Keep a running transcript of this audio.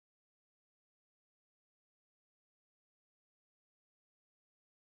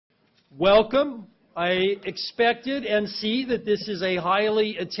Welcome. I expected and see that this is a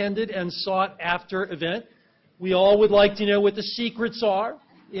highly attended and sought-after event. We all would like to know what the secrets are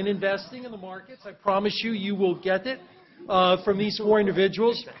in investing in the markets. I promise you, you will get it from these four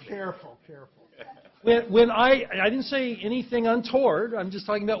individuals. Careful. When I didn't say anything untoward. I'm just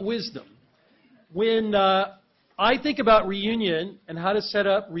talking about wisdom. When I think about Reunion and how to set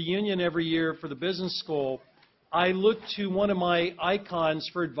up Reunion every year for the business school, I look to one of my icons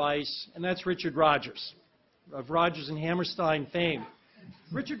for advice, and that's Richard Rodgers, of Rodgers and Hammerstein fame.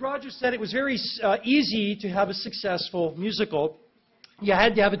 Richard Rodgers said it was very easy to have a successful musical. You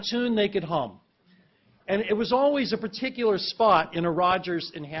had to have a tune they could hum. And it was always a particular spot in a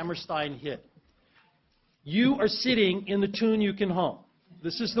Rodgers and Hammerstein hit. You are sitting in the tune you can hum.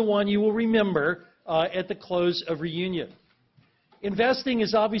 This is the one you will remember at the close of Reunion. Investing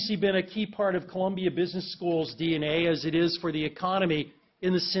has obviously been a key part of Columbia Business School's DNA, as it is for the economy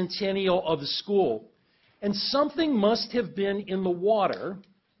in the centennial of the school. And something must have been in the water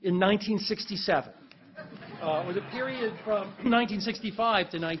in 1967, or the period from 1965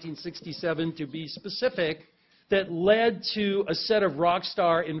 to 1967, to be specific, that led to a set of rock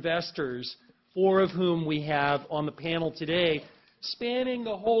star investors, four of whom we have on the panel today, spanning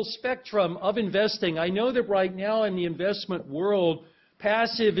the whole spectrum of investing. I know that right now in the investment world,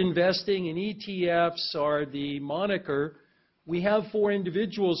 passive investing and ETFs are the moniker. We have four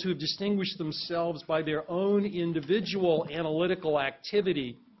individuals who have distinguished themselves by their own individual analytical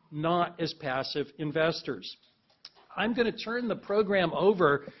activity, not as passive investors. I'm going to turn the program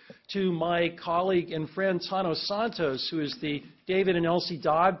over to my colleague and friend Tano Santos, who is the David and Elsie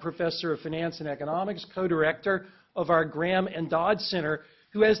Dodd Professor of Finance and Economics, co-director of our Graham and Dodd Center,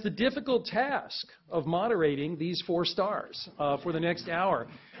 who has the difficult task of moderating these four stars for the next hour.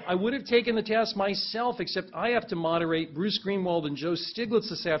 I would have taken the task myself, except I have to moderate Bruce Greenwald and Joe Stiglitz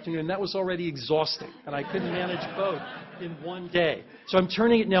this afternoon, and that was already exhausting, and I couldn't manage both in one day. So I'm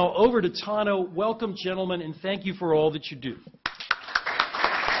turning it now over to Tano. Welcome, gentlemen, and thank you for all that you do.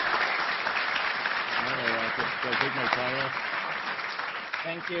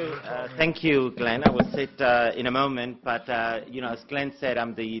 Thank you, Glenn. I will sit in a moment, but as Glenn said,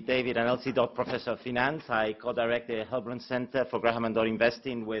 I'm the David and Elsie Dodd Professor of Finance. I co-direct the Heilbrunn Center for Graham and Dodd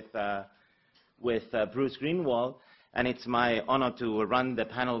Investing with Bruce Greenwald, and it's my honor to run the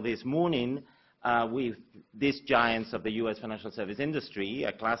panel this morning with these giants of the U.S. financial service industry,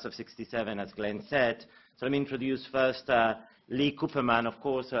 a class of 67, as Glenn said. So let me introduce first Lee Cooperman, of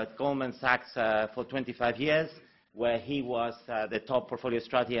course, at Goldman Sachs for 25 years. Where he was the top portfolio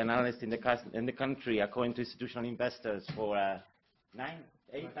strategy analyst in the country, according to institutional investors, for 9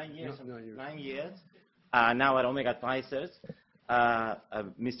 years. Now at Omega Advisors.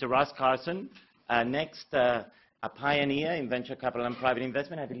 Mr. Carson, next, a pioneer in venture capital and private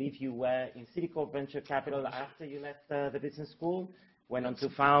investment. I believe you were in Citicorp Venture Capital after you left the business school. Went on to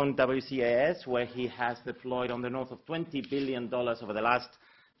found WCAS, where he has deployed on the north of $20 billion over the last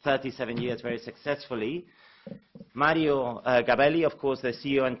 37 years very successfully. Mario Gabelli, of course, the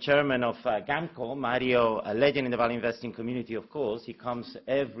CEO and chairman of GAMCO. Mario, a legend in the value investing community, of course. He comes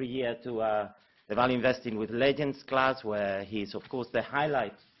every year to the Value Investing with Legends class, where he's, of course, the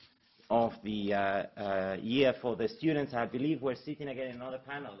highlight of the year for the students. I believe we're sitting again in another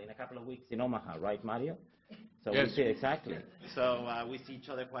panel in a couple of weeks in Omaha, right, Mario? So yes. We see, exactly. So we see each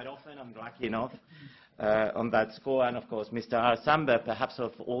other quite often. I'm lucky enough on that score. And, of course, Mr. Samberg, perhaps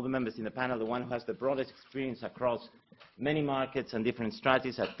of all the members in the panel, the one who has the broadest experience across many markets and different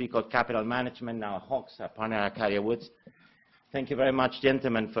strategies at Peacock Capital Management, now Hawks, a partner at Acadia Woods. Thank you very much,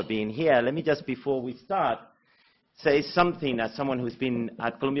 gentlemen, for being here. Let me just, before we start, say something as someone who's been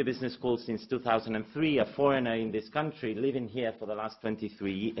at Columbia Business School since 2003, a foreigner in this country, living here for the last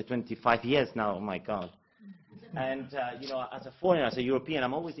 25 years now, oh my God. And, as a foreigner, as a European,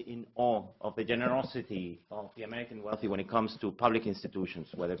 I'm always in awe of the generosity of the American wealthy when it comes to public institutions,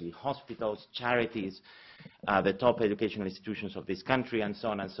 whether it be hospitals, charities, the top educational institutions of this country, and so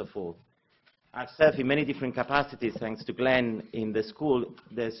on and so forth. I've served in many different capacities, thanks to Glenn, in the school.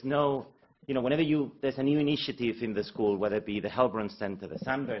 There's no, whenever there's a new initiative in the school, whether it be the Heilbrunn Center, the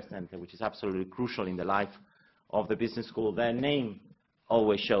Samberg Center, which is absolutely crucial in the life of the business school, their name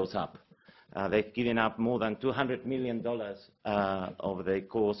always shows up. They've given up more than $200 million over the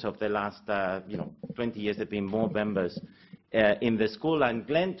course of the last 20 years. There have been more members in the school. And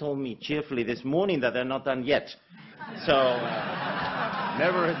Glenn told me cheerfully this morning that they're not done yet. So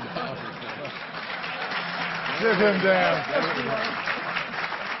never in doubt. Give him down.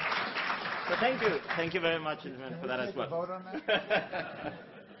 So thank you very much for that as well. Vote on that?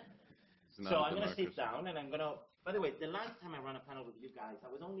 So I'm going to sit down and I'm going to By the way, the last time I ran a panel with you guys,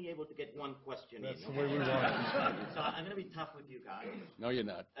 I was only able to get one question That's in. the way we want it. So I'm going to be tough with you guys. No, you're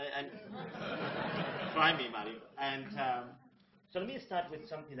not. And try me, Mario. And so let me start with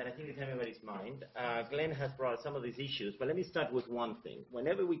something that I think is in everybody's mind. Glenn has brought some of these issues, but let me start with one thing.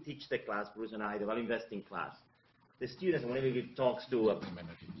 Whenever we teach the class, Bruce and I, the value investing class, the students, whenever we give talks to...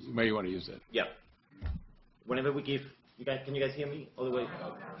 You may want to use that. Yeah. Whenever we give... can you guys hear me all the way?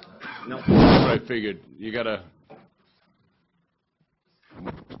 No? That's what I figured. You got to...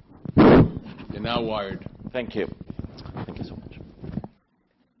 You're now wired. Thank you. Thank you so much.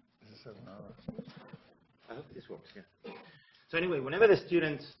 I hope this works, yeah. So anyway, whenever the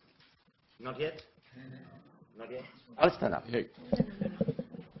students... Not yet? Not yet? I'll stand up. Hey,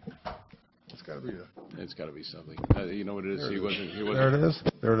 It's got to be there. it's got to be something. You know what it is? There He it wasn't. There it is.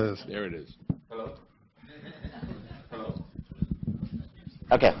 There it is. There it is. Hello? Hello?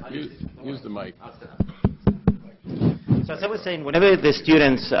 Okay. Use the mic. I'll stand up. So as I was saying, whenever the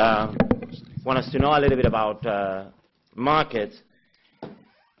students want us to know a little bit about markets,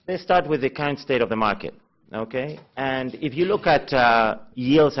 they start with the current state of the market, okay? And if you look at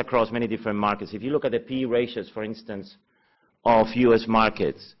yields across many different markets, if you look at the P/E ratios, for instance, of U.S.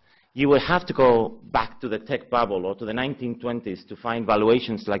 markets, you will have to go back to the tech bubble or to the 1920s to find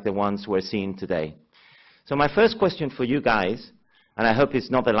valuations like the ones we're seeing today. So my first question for you guys, and I hope it's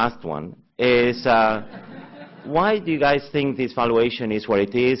not the last one, is why do you guys think this valuation is where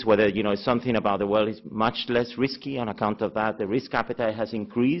it is, whether it's something about the world is much less risky on account of that, the risk appetite has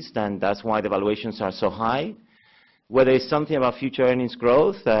increased and that's why the valuations are so high, whether it's something about future earnings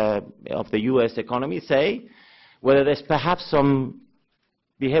growth of the U.S. economy, say, whether there's perhaps some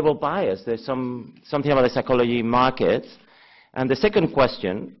behavioral bias, there's something about the psychology markets. And the second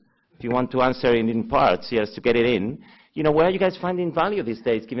question, if you want to answer it in parts, yes, to get it in, where are you guys finding value these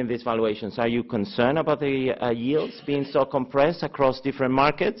days, given these valuations? Are you concerned about the yields being so compressed across different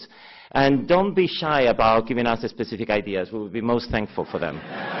markets? And don't be shy about giving us the specific ideas. We would be most thankful for them.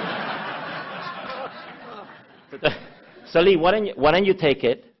 So Lee, why don't you take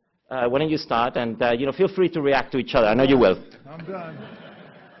it? Why don't you start? And feel free to react to each other. I know you will. I'm done.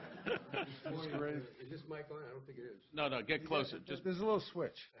 Is this mic on? I don't think it is. No, get closer. Just There's a little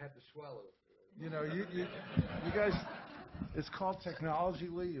switch. I have to swallow it. You guys, it's called technology,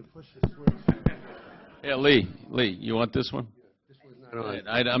 Lee. You push the switch. yeah, Lee, you want this one? This one's not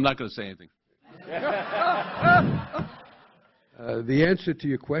on. I'm not going to say anything. The answer to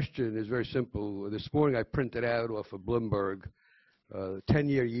your question is very simple. This morning I printed out off of Bloomberg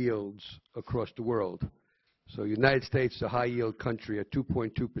 10-year yields across the world. So United States is a high-yield country at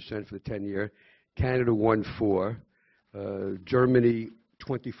 2.2% for the 10-year. Canada 1.4. Germany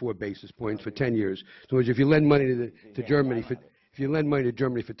 24 basis points for 10 years. So if you lend money to Germany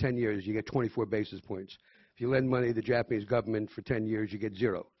for 10 years, you get 24 basis points. If you lend money to the Japanese government for 10 years, you get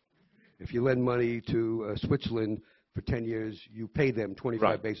 0. If you lend money to Switzerland for 10 years, you pay them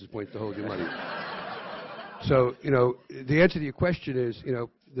 25 basis points to hold your money. So, the answer to your question is,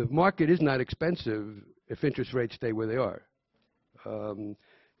 the market is not expensive if interest rates stay where they are.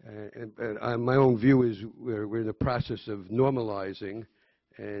 And my own view is we're in the process of normalizing.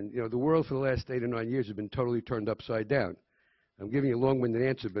 And, the world for the last 8 or 9 years has been totally turned upside down. I'm giving you a long-winded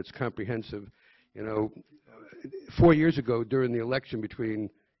answer, but it's comprehensive. 4 years ago, during the election between,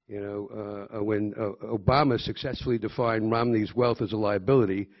 when Obama successfully defined Romney's wealth as a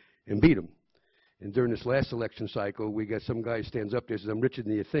liability and beat him. And during this last election cycle, we got some guy who stands up there and says, I'm richer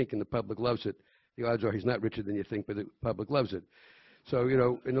than you think, and the public loves it. The odds are he's not richer than you think, but the public loves it. So,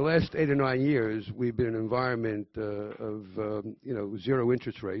 in the last 8 or 9 years, we've been in an environment of, 0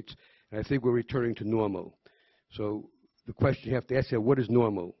 interest rates, and I think we're returning to normal. So the question you have to ask is, what is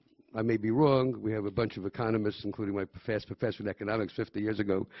normal? I may be wrong. We have a bunch of economists, including my past professor in economics 50 years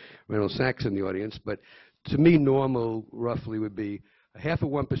ago, Reynolds Sachs, in the audience. But to me, normal roughly would be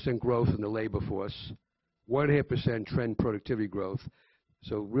 0.5% growth in the labor force, 1.5% trend productivity growth.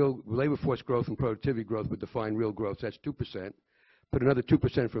 So real labor force growth and productivity growth would define real growth. That's 2%. Put another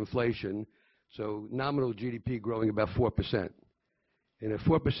 2% for inflation, so nominal GDP growing about 4%. In a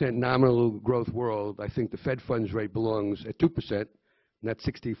 4% nominal growth world, I think the Fed funds rate belongs at 2%, not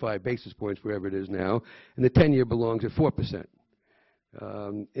 65 basis points, wherever it is now, and the 10-year belongs at 4%.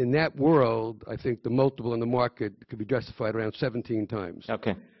 In that world, I think the multiple in the market could be justified around 17 times.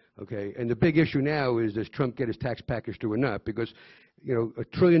 Okay. Okay, and the big issue now is, does Trump get his tax package through or not? Because,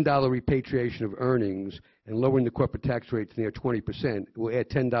 $1 trillion repatriation of earnings and lowering the corporate tax rate to near 20% will add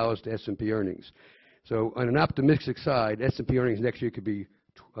 $10 to S&P earnings. So on an optimistic side, S&P earnings next year could be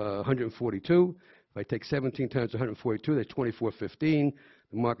 142. If I take 17 times 142, that's 2415.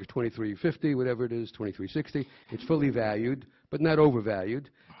 The market's 23.50, whatever it is, 23.60. It's fully valued, but not overvalued.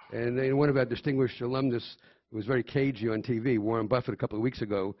 And then one of our distinguished alumnus was very cagey on TV, Warren Buffett, a couple of weeks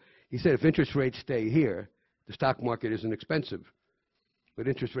ago. He said if interest rates stay here, the stock market isn't expensive. But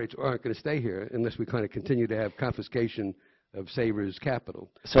interest rates aren't going to stay here unless we kind of continue to have confiscation of savers'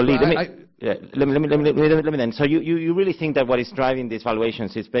 capital. So, Lee, let me then. So you really think that what is driving these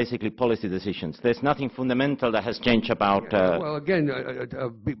valuations is basically policy decisions? There's nothing fundamental that has changed about... Well, again,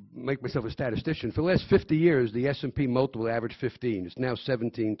 I'll make myself a statistician. For the last 50 years, the S&P multiple averaged 15. It's now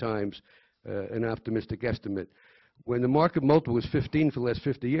 17 times an optimistic estimate. When the market multiple was 15 for the last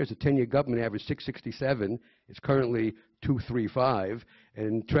 50 years, the 10-year government averaged 667. It's currently 235,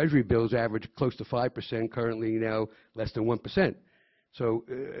 and Treasury bills average close to 5%, currently now less than 1%. So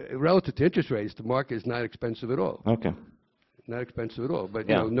relative to interest rates, the market is not expensive at all. Okay. Not expensive at all. But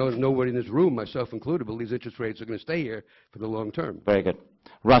you know, nobody in this room, myself included, believes interest rates are going to stay here for the long term. Very good.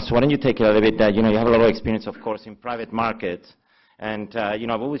 Russ, why don't you take it a little bit? You know, you have a lot of experience, of course, in private markets. And, you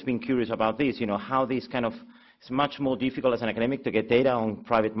know, I've always been curious about this, you know, how this kind of... It's much more difficult as an academic to get data on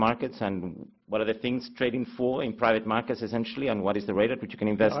private markets, and what are the things trading for in private markets essentially, and what is the rate at which you can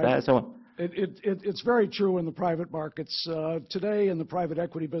invest there, so on. It's very true in the private markets. Today in the private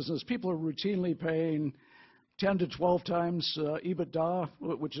equity business, people are routinely paying 10 to 12 times EBITDA,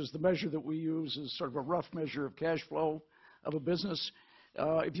 which is the measure that we use as sort of a rough measure of cash flow of a business.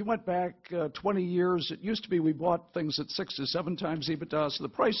 If you went back 20 years, it used to be we bought things at 6 to 7 times EBITDA, so the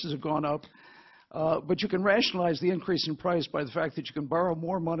prices have gone up. But you can rationalize the increase in price by the fact that you can borrow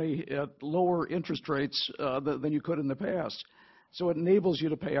more money at lower interest rates than you could in the past. So it enables you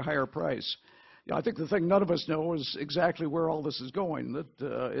to pay a higher price. You know, I think the thing none of us know is exactly where all this is going.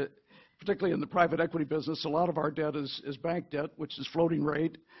 That particularly in the private equity business, a lot of our debt is bank debt, which is floating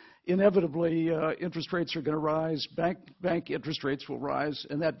rate. Inevitably, interest rates are going to rise. Bank interest rates will rise,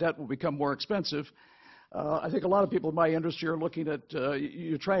 and that debt will become more expensive. I think a lot of people in my industry are looking at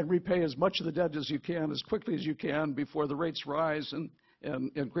you try and repay as much of the debt as you can, as quickly as you can, before the rates rise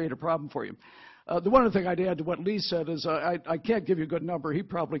and create a problem for you. The one other thing I'd add to what Lee said is I can't give you a good number. He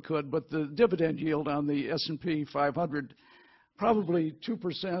probably could, but the dividend yield on the S&P 500, probably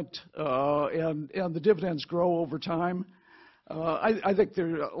 2%, and the dividends grow over time. I think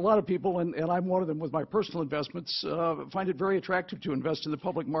there are a lot of people, and I'm one of them with my personal investments, find it very attractive to invest in the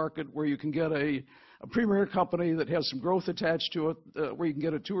public market where you can get a premier company that has some growth attached to it, where you can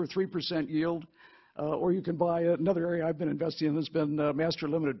get a 2 or 3% yield, or you can buy another area I've been investing in has been master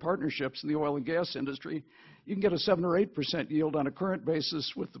limited partnerships in the oil and gas industry. You can get a 7 or 8% yield on a current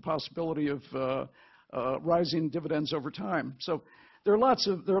basis with the possibility of rising dividends over time. So there are lots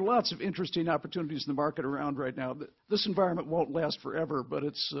of interesting opportunities in the market around right now. This environment won't last forever, but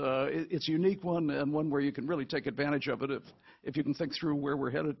it's a unique one, and one where you can really take advantage of it if you can think through where we're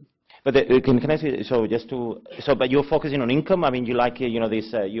headed. But can I say, but you're focusing on income. I mean, you like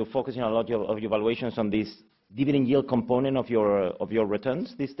this. You're focusing a lot of your valuations on this dividend yield component of your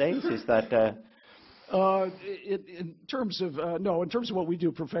returns these days. Is that? In terms of what we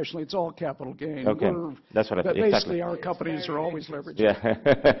do professionally, it's all capital gain. Okay, that's what I think. Basically, exactly. Our companies are always leveraged. Yeah,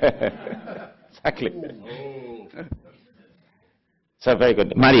 exactly. So very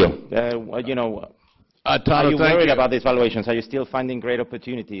good, Mario. Are you worried about these valuations? Are you still finding great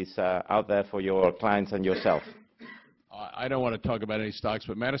opportunities out there for your clients and yourself? I don't want to talk about any stocks,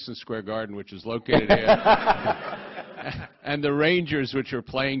 but Madison Square Garden, which is located here, and the Rangers, which are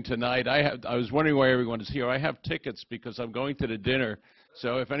playing tonight. I was wondering why everyone is here. I have tickets because I'm going to the dinner.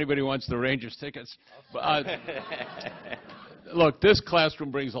 So if anybody wants the Rangers tickets, look, this classroom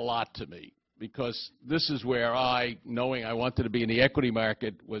brings a lot to me because this is where knowing I wanted to be in the equity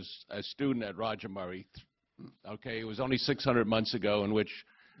market, was a student at Roger Murray. Okay, it was only 600 months ago, in which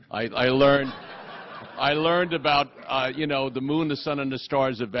I learned. I learned about, the moon, the sun, and the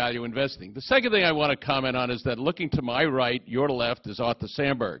stars of value investing. The second thing I want to comment on is that looking to my right, your left, is Arthur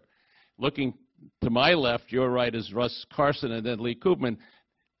Samberg. Looking to my left, your right, is Russ Carson, and then Lee Cooperman.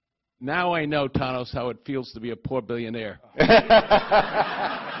 Now I know, Thanos, how it feels to be a poor billionaire.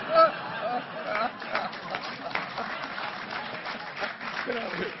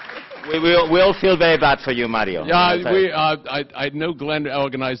 We all feel very bad for you, Mario. Yeah, I know Glenn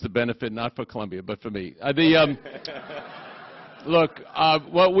organized the benefit, not for Columbia, but for me. Look,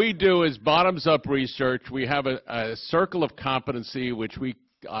 what we do is bottoms-up research. We have a circle of competency, which we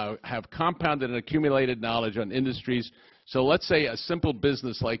have compounded and accumulated knowledge on industries. So let's say a simple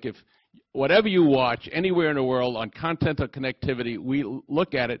business, like if whatever you watch anywhere in the world on content or connectivity, we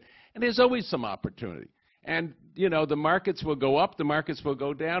look at it, and there's always some opportunity. And, the markets will go up, the markets will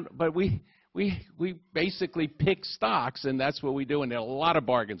go down, but we we basically pick stocks, and that's what we do, and there are a lot of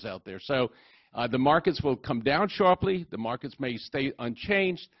bargains out there. So the markets will come down sharply. The markets may stay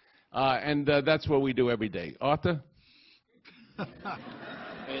unchanged, and that's what we do every day. Arthur?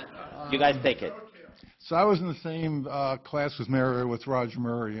 You guys take it. So I was in the same class with Mario, with Roger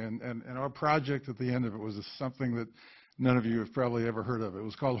Murray, and our project at the end of it was something that none of you have probably ever heard of. It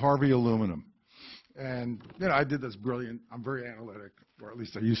was called Harvey Aluminum. And, I did this brilliant, I'm very analytic, or at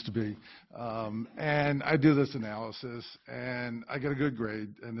least I used to be, and I do this analysis, and I get a good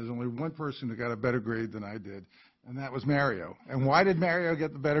grade, and there's only one person who got a better grade than I did, and that was Mario. And why did Mario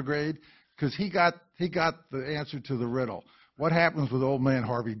get the better grade? Because he got the answer to the riddle. What happens when old man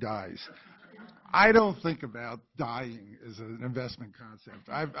Harvey dies? I don't think about dying as an investment concept.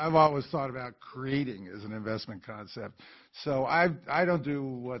 I've always thought about creating as an investment concept. So I don't do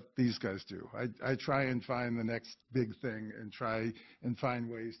what these guys do. I try and find the next big thing and try and find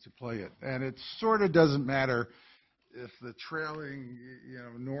ways to play it. And it sort of doesn't matter if the trailing,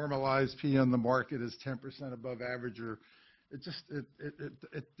 normalized P on the market is 10% above average, or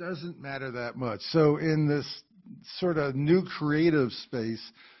it doesn't matter that much. So in this sort of new creative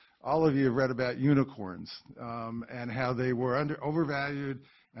space, all of you have read about unicorns and how they were overvalued,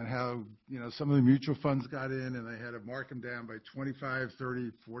 and how some of the mutual funds got in and they had to mark them down by 25,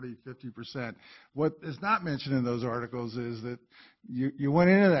 30, 40, 50%. What is not mentioned in those articles is that you went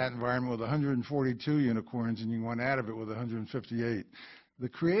into that environment with 142 unicorns and you went out of it with 158. The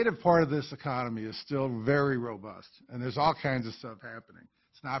creative part of this economy is still very robust, and there's all kinds of stuff happening.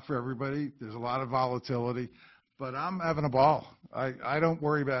 It's not for everybody. There's a lot of volatility. But I'm having a ball. I don't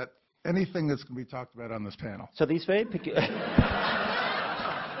worry about anything that's going to be talked about on this panel. So these very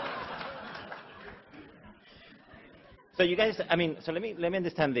So you guys, so let me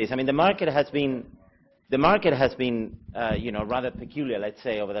understand this. The market has been rather peculiar, let's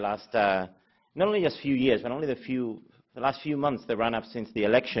say, over the last not only just few years, but only the last few months. The run-up since the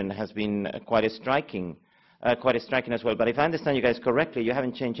election has been quite striking as well. But if I understand you guys correctly, you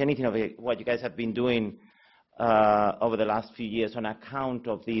haven't changed anything of what you guys have been doing over the last few years on account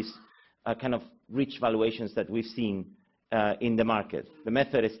of these kind of rich valuations that we've seen in the market. The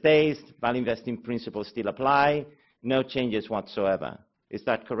method stays, value investing principles still apply, no changes whatsoever. Is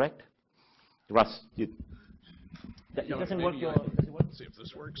that correct? Russ, it doesn't work. Let's see if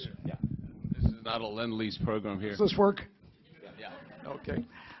this works. Yeah. This is not a Lend-Lease program here. Does this work? Yeah. Okay.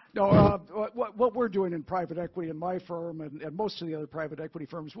 No, what we're doing in private equity in my firm and most of the other private equity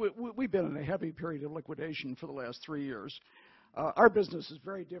firms, we've been in a heavy period of liquidation for the last 3 years. Our business is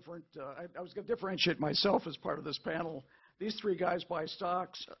very different. I was going to differentiate myself as part of this panel. These three guys buy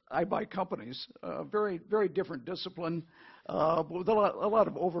stocks. I buy companies. Very, very different discipline, but with a lot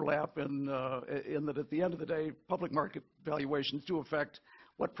of overlap in that at the end of the day, public market valuations do affect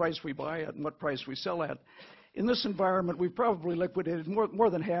what price we buy at and what price we sell at. In this environment, we've probably liquidated more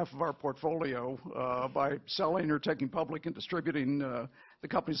than half of our portfolio by selling or taking public and distributing the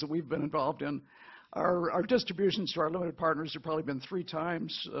companies that we've been involved in. Our distributions to our limited partners have probably been 3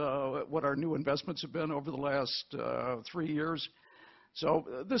 times what our new investments have been over the last 3 years. So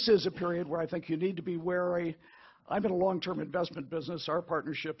this is a period where I think you need to be wary. I'm in a long-term investment business. Our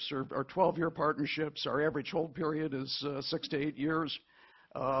partnerships are 12-year partnerships. Our average hold period is 6 to 8 years.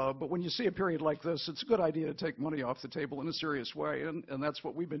 But when you see a period like this, it's a good idea to take money off the table in a serious way, and that's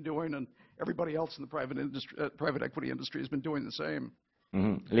what we've been doing, and everybody else in the private equity industry has been doing the same.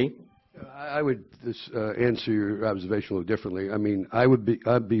 Mm-hmm. Lee? I would answer your observation a little differently.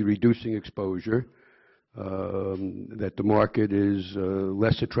 I'd be reducing exposure, that the market is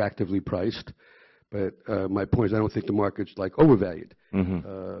less attractively priced. But my point is I don't think the market's overvalued.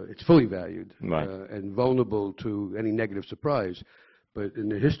 Mm-hmm. It's fully valued, right, and vulnerable to any negative surprise. But in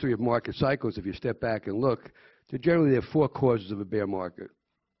the history of market cycles, if you step back and look, there are 4 causes of a bear market,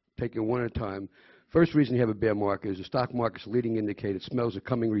 taking one at a time. First reason you have a bear market is the stock market's leading indicator. It smells a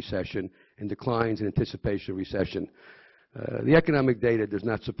coming recession and declines in anticipation of recession. The economic data does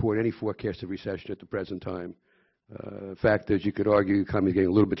not support any forecast of recession at the present time. In fact, as you could argue, the economy is getting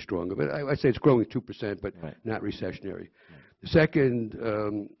a little bit stronger. But I'd say it's growing 2%, but right, not recessionary. The second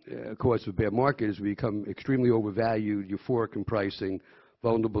cause of a bear market is we become extremely overvalued, euphoric in pricing,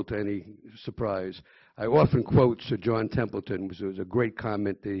 vulnerable to any surprise. I often quote Sir John Templeton, which was a great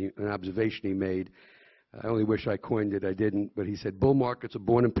comment, an observation he made. I only wish I coined it, I didn't, but he said, bull markets are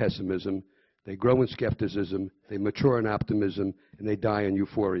born in pessimism, they grow in skepticism, they mature in optimism, and they die in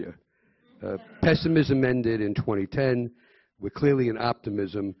euphoria. Pessimism ended in 2010. We're clearly in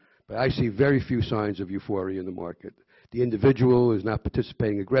optimism, but I see very few signs of euphoria in the market. the individual is not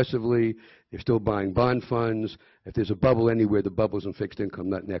participating aggressively. They're still buying bond funds. If there's a bubble anywhere, the bubble's in fixed income,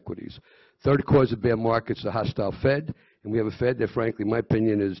 not in equities. Third cause of bear markets, the hostile Fed. And we have a Fed that, frankly, in my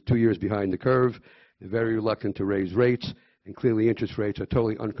opinion, is 2 years behind the curve. They're very reluctant to raise rates. And clearly, interest rates are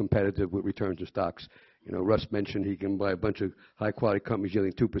totally uncompetitive with returns to stocks. You know, Russ mentioned he can buy a bunch of high-quality companies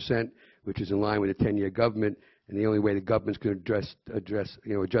yielding 2%, which is in line with the 10-year government. And the only way the government's going to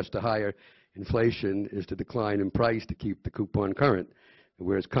adjust to higher inflation is to decline in price to keep the coupon current,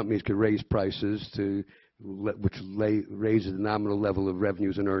 whereas companies could raise prices which raises the nominal level of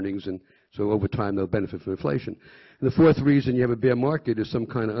revenues and earnings, and so over time they'll benefit from inflation. And the fourth reason you have a bear market is some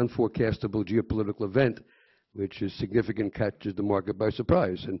kind of unforecastable geopolitical event, which is significant, catches the market by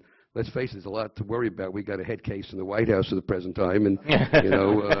surprise. And let's face it, there's a lot to worry about. We got a head case in the White House at the present time, and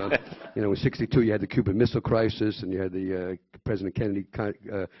in '62 you had the Cuban Missile Crisis, and you had the President Kennedy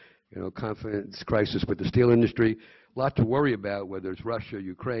confidence crisis with the steel industry. A lot to worry about, whether it's Russia,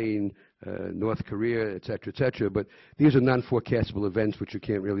 Ukraine, North Korea, et cetera, but these are non-forecastable events which you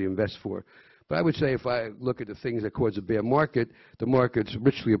can't really invest for. But I would say if I look at the things that cause a bear market, the market's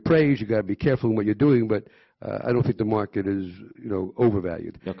richly appraised. You've got to be careful in what you're doing, but I don't think the market is,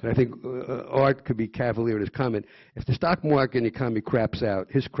 overvalued. Okay. And I think Art could be cavalier in his comment. If the stock market and the economy craps out,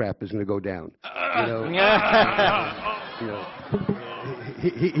 his crap is going to go down. Well,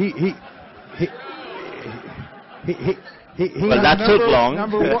 that took long.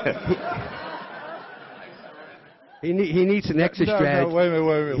 Number one. He needs an exit strategy. No, wait a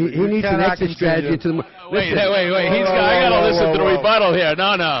minute. He needs an exit strategy into the market. Wait. I got to listen to the rebuttal here.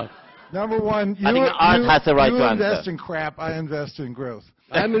 No. Number one, I think Art has the right to answer. You invest in crap, I invest in growth.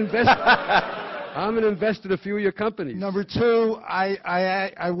 I'm an investor in a few of your companies. Number two,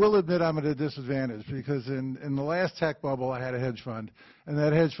 I will admit I'm at a disadvantage because in the last tech bubble I had a hedge fund, and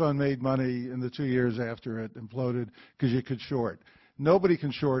that hedge fund made money in the 2 years after it imploded because you could short. Nobody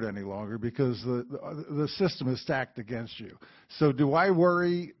can short any longer because the system is stacked against you. So do I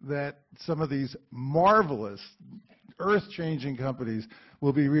worry that some of these marvelous, earth-changing companies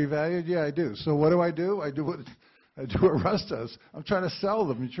will be revalued? Yeah, I do. So what do? I do what Russ does. I'm trying to sell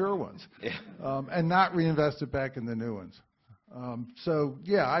the mature ones and not reinvest it back in the new ones. Of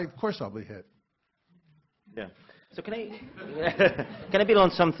course I'll be hit. Yeah. So can I build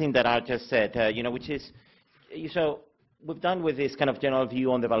on something that Art just said, which is, so we've done with this kind of general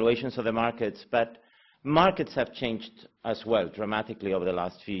view on the valuations of the markets, but markets have changed as well dramatically over the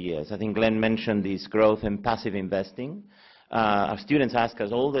last few years. I think Glenn mentioned this growth in passive investing. Our students ask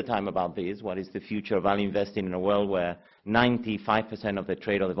us all the time about this. What is the future of value investing in a world where 95% of the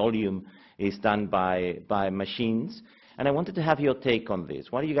trade or the volume is done by machines? And I wanted to have your take on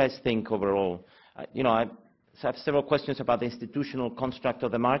this. What do you guys think overall? I have several questions about the institutional construct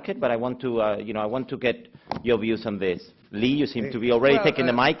of the market, but I want to get your views on this. Lee, you seem to be already taking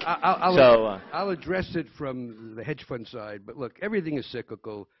the mic. I'll address it from the hedge fund side, but look, everything is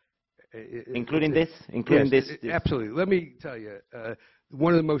cyclical. Including this? Absolutely. Let me tell you,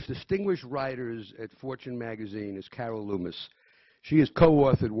 one of the most distinguished writers at Fortune magazine is Carol Loomis. She has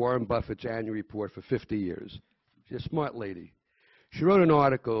co-authored Warren Buffett's annual report for 50 years. She's a smart lady. She wrote an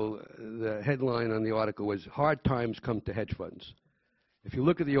article. The headline on the article was, "Hard Times Come to Hedge Funds." If you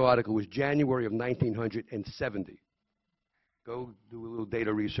look at the article, it was January of 1970. Go do a little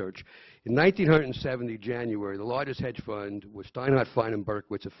data research. In 1970, January, the largest hedge fund was Steinhardt, Fine &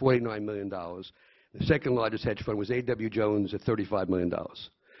 Berkowitz at $49 million. The second largest hedge fund was A.W. Jones at $35 million.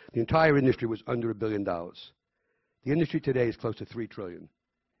 The entire industry was under $1 billion. The industry today is close to $3 trillion.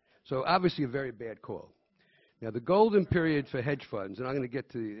 So obviously a very bad call. Now, the golden period for hedge funds, and I'm going to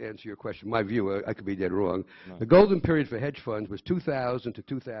get to answer your question, my view, I could be dead wrong. No. The golden period for hedge funds was 2000 to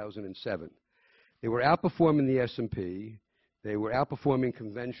 2007. They were outperforming the S&P. They were outperforming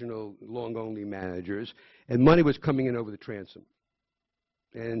conventional long-only managers, and money was coming in over the transom.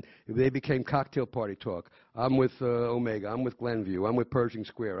 And they became cocktail party talk. I'm with Omega. I'm with Glenview. I'm with Pershing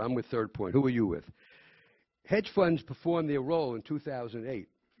Square. I'm with Third Point. Who are you with? Hedge funds performed their role in 2008.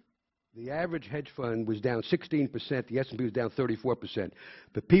 The average hedge fund was down 16%. The S&P was down 34%.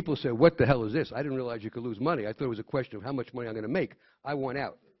 But people said, what the hell is this? I didn't realize you could lose money. I thought it was a question of how much money I'm going to make. I won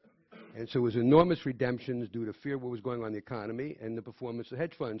out. And so it was enormous redemptions due to fear of what was going on in the economy and the performance of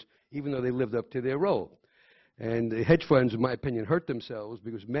hedge funds, even though they lived up to their role. And the hedge funds, in my opinion, hurt themselves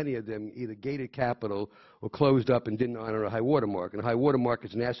because many of them either gated capital or closed up and didn't honor a high water mark. And a high water mark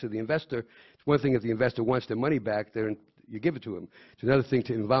is an asset of the investor. It's one thing if the investor wants their money back, you give it to him. It's another thing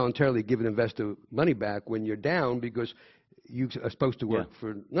to involuntarily give an investor money back when you're down because you are supposed to work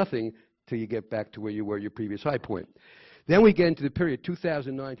for nothing till you get back to where you were your previous high point. Then we get into the period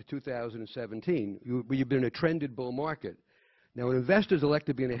 2009 to 2017, where you've been in a trended bull market. Now, when investors elect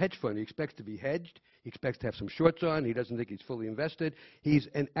to be in a hedge fund, he expects to be hedged. He expects to have some shorts on. He doesn't think he's fully invested. He's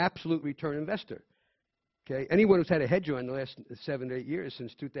an absolute return investor. Okay? Anyone who's had a hedge on the last 7 to 8 years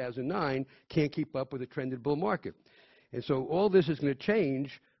since 2009 can't keep up with a trended bull market. And so all this is going to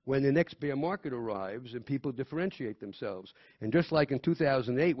change when the next bear market arrives and people differentiate themselves. And just like in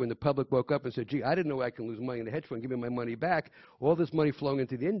 2008, when the public woke up and said, gee, I didn't know I can lose money in the hedge fund, give me my money back, all this money flowing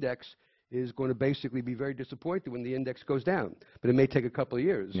into the index is going to basically be very disappointed when the index goes down. But it may take a couple of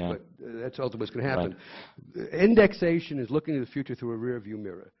years, but that's ultimately what's going to happen. Right. Indexation is looking to the future through a rear-view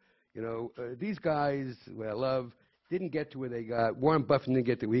mirror. You know, these guys, who I love, didn't get to where they got. Warren Buffett didn't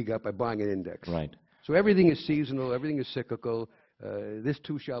get to where he got by buying an index. Right. So everything is seasonal, everything is cyclical. This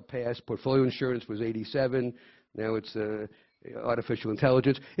too shall pass. Portfolio insurance was 87. Now it's artificial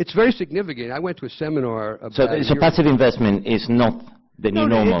intelligence. It's very significant. I went to a seminar about So passive investment is not the new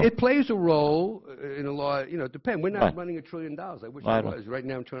normal? It plays a role in a lot. You know, it depends. We're not running $1 trillion. I wish I was. Right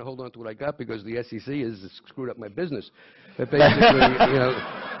now I'm trying to hold on to what I got because the SEC has screwed up my business. But basically,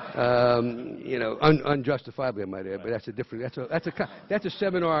 unjustifiably, I might add. But that's a different. That's a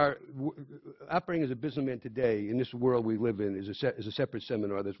seminar. Operating as a businessman today in this world we live in is a separate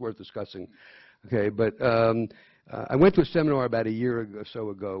seminar that's worth discussing. Okay, but I went to a seminar about a year or so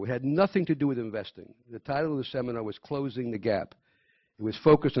ago. It had nothing to do with investing. The title of the seminar was "Closing the Gap." It was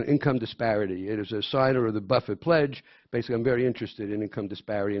focused on income disparity. It is a signer of the Buffett Pledge. Basically, I'm very interested in income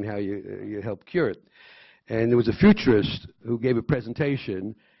disparity and how you help cure it. And there was a futurist who gave a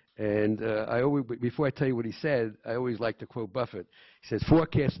presentation, and before I tell you what he said, I always like to quote Buffett. He says,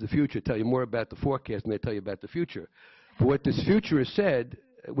 forecasts of the future tell you more about the forecast than they tell you about the future. But what this futurist said,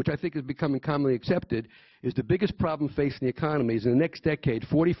 which I think is becoming commonly accepted, is the biggest problem facing the economy is in the next decade,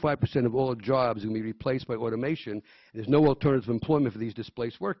 45% of all jobs are going to be replaced by automation, and there's no alternative employment for these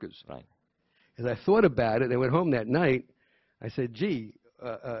displaced workers. Right. As I thought about it, and I went home that night, I said, gee,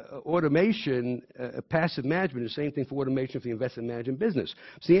 automation, passive management is the same thing for automation for the investment management business.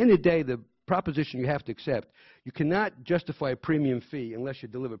 So at the end of the day, the proposition you have to accept, you cannot justify a premium fee unless you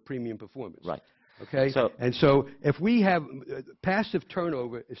deliver premium performance. Right. Okay? And so if we have passive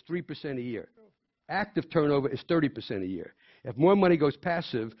turnover is 3% a year. Active turnover is 30% a year. If more money goes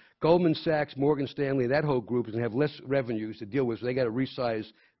passive, Goldman Sachs, Morgan Stanley, that whole group is going to have less revenues to deal with, so they got to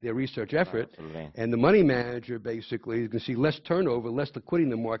resize their research effort. And the money manager basically is going to see less turnover, less liquidity in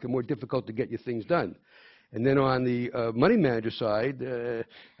the market, more difficult to get your things done. And then on the money manager side,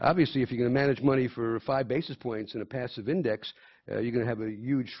 obviously if you're going to manage money for 5 basis points in a passive index, you're going to have a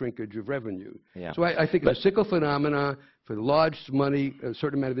huge shrinkage of revenue. Yeah. So I think it's a cyclical phenomena. For the large money, a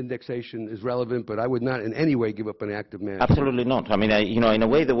certain amount of indexation is relevant, but I would not in any way give up an active management. Absolutely not. I mean, in a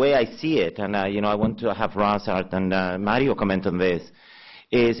way, the way I see it, and I want to have Razard and Mario comment on this,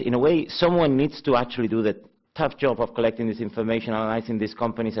 is in a way someone needs to actually do the tough job of collecting this information, analyzing these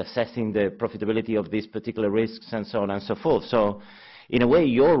companies, assessing the profitability of these particular risks, and so on and so forth. So, in a way,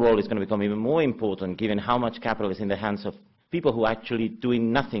 your role is going to become even more important, given how much capital is in the hands of people who are actually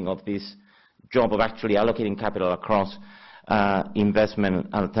doing nothing of this job of actually allocating capital across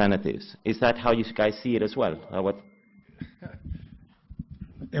investment alternatives. Is that how you guys see it as well?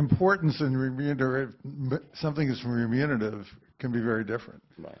 Importance in something that's remunerative can be very different.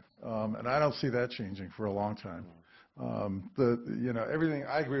 Right. And I don't see that changing for a long time. Everything,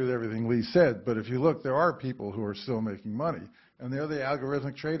 I agree with everything Lee said, but if you look, there are people who are still making money. And they're the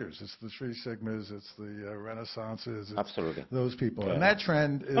algorithmic traders. It's the Three Sigmas, it's the Renaissances, it's those people. Yeah. And that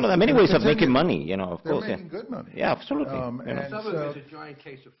trend is... there are many ways of making money, of course. They're making good money. Yeah, absolutely. Some of it is a giant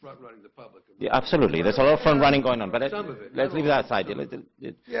case of front-running the public. Yeah, absolutely. There's a lot of front-running going on. But let's leave that aside.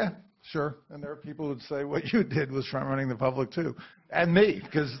 Yeah, sure. And there are people who would say what you did was front-running the public, too. And me,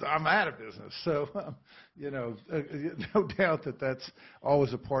 because I'm out of business. So, no doubt that that's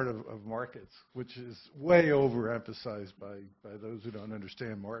always a part of markets, which is way overemphasized by those who don't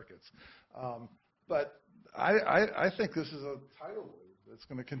understand markets. But I think this is a tidal wave that's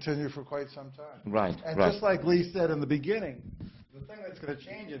going to continue for quite some time. Right. And just like Lee said in the beginning, the thing that's going to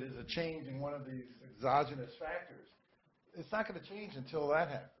change it is a change in one of these exogenous factors. It's not going to change until that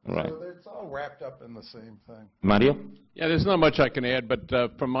happens. Right. So it's all wrapped up in the same thing. Mario? Yeah, there's not much I can add, but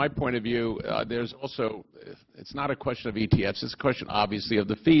from my point of view, there's also, it's not a question of ETFs. It's a question, obviously, of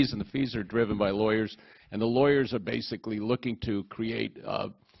the fees, and the fees are driven by lawyers, and the lawyers are basically looking to create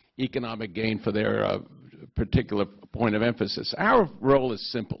economic gain for their particular point of emphasis. Our role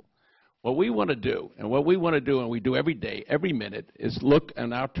is simple. What we want to do, and we do every day, every minute, is look,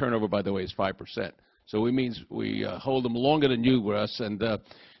 and our turnover, by the way, is 5%. So it means we hold them longer than you, Russ, and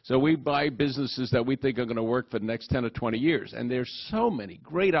So we buy businesses that we think are going to work for the next 10 or 20 years. And there's so many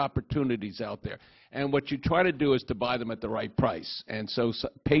great opportunities out there. And what you try to do is to buy them at the right price. And so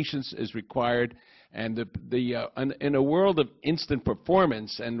patience is required. And in a world of instant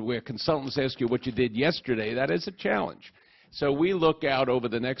performance and where consultants ask you what you did yesterday, that is a challenge. So we look out over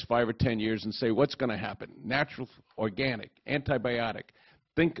the next 5 or 10 years and say, what's going to happen? Natural, organic, antibiotic.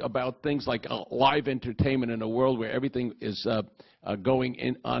 Think about things like live entertainment in a world where everything is going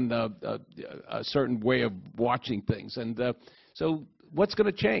in on a certain way of watching things. And so what's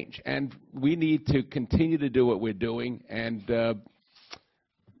going to change? And we need to continue to do what we're doing. And,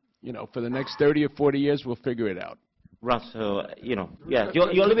 you know, for the next 30 or 40 years, we'll figure it out. Russell, you know, yeah, you're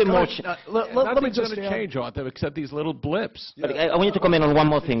a little bit more... Nothing's going to change, Arthur, except these little blips. But I want you to comment on one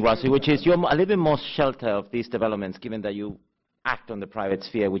more thing, Russell, which is you're a little bit more shelter of these developments, given that you act on the private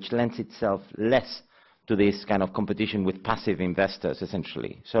sphere, which lends itself less to this kind of competition with passive investors,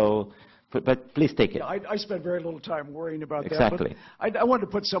 essentially. So, but please take it. Yeah, I spent very little time worrying about exactly. that. I wanted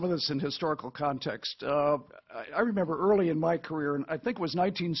to put some of this in historical context. I remember early in my career, and I think it was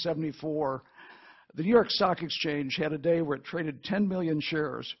 1974, the New York Stock Exchange had a day where it traded 10 million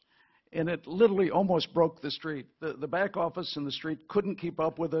shares, and it literally almost broke the street. The back office in the street couldn't keep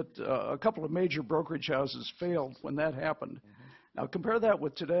up with it. A couple of major brokerage houses failed when that happened. Mm-hmm. Now, compare that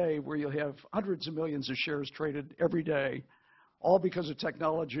with today, where you'll have hundreds of millions of shares traded every day, all because of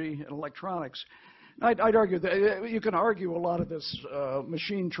technology and electronics. I'd argue that you can argue a lot of this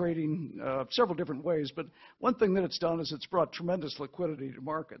machine trading several different ways, but one thing that it's done is it's brought tremendous liquidity to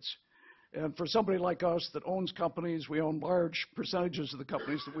markets. And for somebody like us that owns companies, we own large percentages of the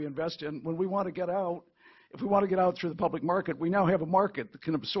companies that we invest in. When we want to get out, if we want to get out through the public market, we now have a market that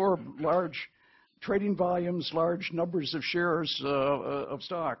can absorb large trading volumes, large numbers of shares of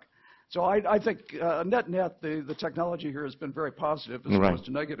stock. So I think net, the technology here has been very positive as opposed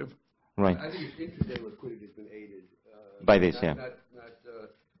to negative. Right. I think intraday liquidity has been aided. By this, not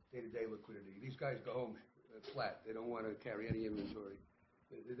day-to-day liquidity. These guys go home flat. They don't want to carry any inventory.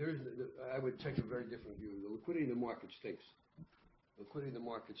 I would take a very different view. The liquidity in the market stinks. Liquidity in the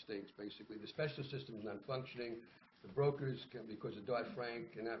market stinks, basically. The special system is not functioning. The brokers, because of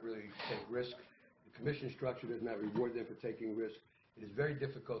Dodd-Frank, cannot really take risk. The commission structure does not reward them for taking risk. It is very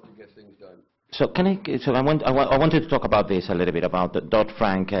difficult to get things done. So I wanted to talk about this a little bit, about the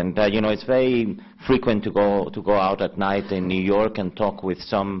Dodd-Frank, and you know, it's very frequent to go out at night in New York and talk with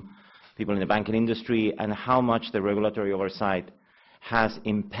some people in the banking industry, and how much the regulatory oversight has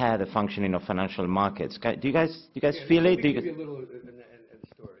impaired the functioning of financial markets. Do you guys feel it? Let me give you a little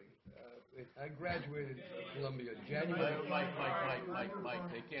story. I graduated from Columbia January. Mike,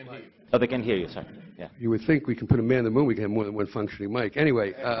 they can't hear you. Oh, they can hear you, sorry. Yeah. You would think we can put a man in the moon, we can have more than one functioning mic.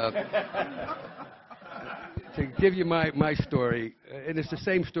 Anyway, to give you my story, and it's the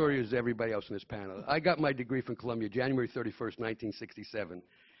same story as everybody else in this panel. I got my degree from Columbia January 31st, 1967.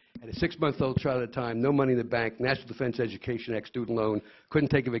 Had a 6-month-old child at the time, no money in the bank, National Defense Education Act student loan, couldn't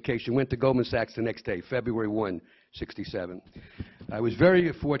take a vacation, went to Goldman Sachs the next day, February 1, 67. I was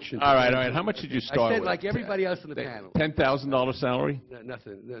very fortunate. All right. How much did you start with? I said with? like everybody else in the panel. $10,000 salary?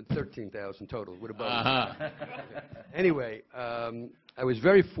 Nothing. 13,000 total with a bonus. Anyway, I was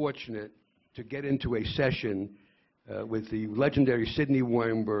very fortunate to get into a session with the legendary Sidney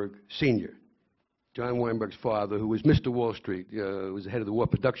Weinberg Sr., John Weinberg's father, who was Mr. Wall Street, was the head of the War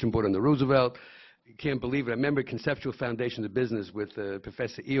Production Board under Roosevelt. You can't believe it. I remember Conceptual Foundation of Business with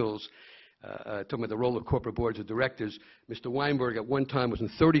Professor Eels, talking about the role of corporate boards of directors. Mr. Weinberg at one time was in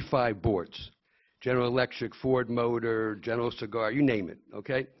 35 boards. General Electric, Ford Motor, General Cigar, you name it,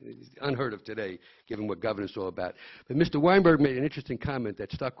 okay? It's unheard of today, given what governance is all about. But Mr. Weinberg made an interesting comment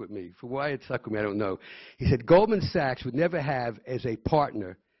that stuck with me. For why it stuck with me, I don't know. He said, Goldman Sachs would never have as a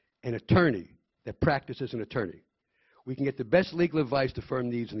partner an attorney that practices as an attorney. We can get the best legal advice the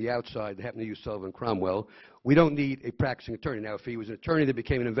firm needs on the outside. They happen to use Sullivan Cromwell. We don't need a practicing attorney. Now, if he was an attorney that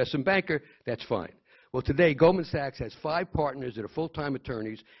became an investment banker, that's fine. Well, today, Goldman Sachs has 5 partners that are full-time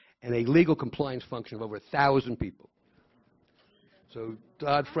attorneys and a legal compliance function of over 1,000 people. So,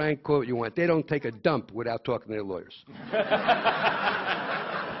 Dodd-Frank, quote what you want. They don't take a dump without talking to their lawyers.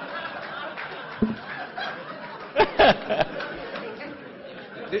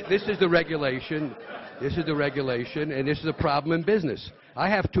 This is the regulation. This is the regulation, and this is a problem in business. I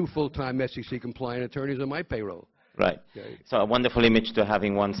have 2 full-time SEC-compliant attorneys on my payroll. Right. Okay. So a wonderful image to have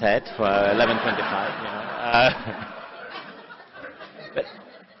in one's head for 11:25.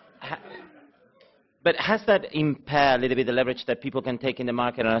 But has that impaired a little bit the leverage that people can take in the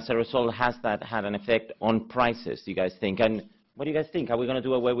market, and as a result, has that had an effect on prices, do you guys think? And what do you guys think? Are we going to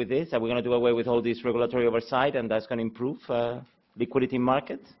do away with this? Are we going to do away with all this regulatory oversight, and that's going to improve liquidity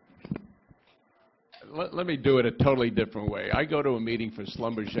markets? Let me do it a totally different way. I go to a meeting for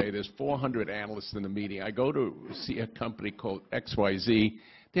Schlumberger. There's 400 analysts in the meeting. I go to see a company called XYZ.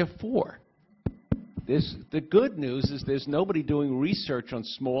 There are 4. The good news is there's nobody doing research on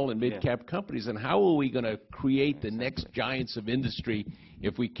small and mid-cap companies. And how are we going to create the next giants of industry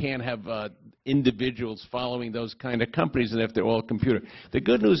if we can't have individuals following those kind of companies and if they're all computer? The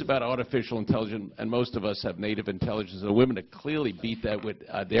good news about artificial intelligence, and most of us have native intelligence, and women have clearly beat that with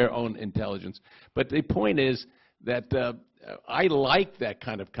their own intelligence. But the point is that I like that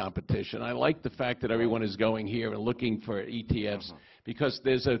kind of competition. I like the fact that everyone is going here and looking for ETFs. Because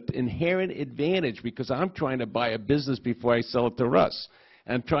there's an inherent advantage, because I'm trying to buy a business before I sell it to Russ.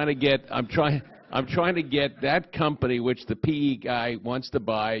 And I'm trying to get that company which the PE guy wants to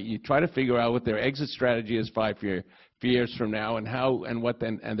buy. You try to figure out what their exit strategy is 5 years from now, and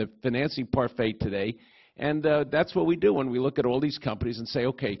the financing parfait today. And that's what we do when we look at all these companies and say,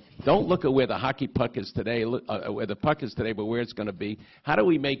 okay, don't look at where the hockey puck is today, where the puck is today, but where it's going to be. How do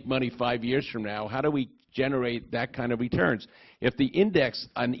we make money 5 years from now? How do we generate that kind of returns? If the index,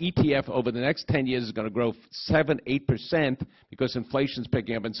 an ETF over the next 10 years is going to grow 7, 8% because inflation's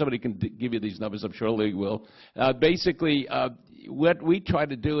picking up, and somebody can give you these numbers, I'm sure they will. Basically, what we try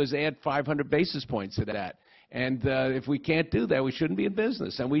to do is add 500 basis points to that. And if we can't do that, we shouldn't be in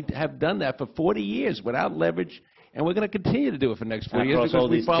business. And we have done that for 40 years without leverage, and we're going to continue to do it for the next 40 years. Across all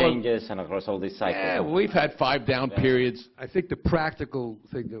these changes and across all these cycles. Yeah, we've had 5 down periods. I think the practical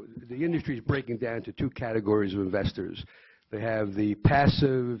thing, the industry is breaking down into 2 categories of investors. They have the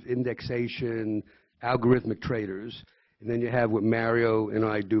passive indexation, algorithmic traders, and then you have what Mario and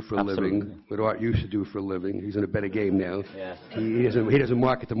I do for a living, what Art used to do for a living. He's in a better game now. Yeah. He doesn't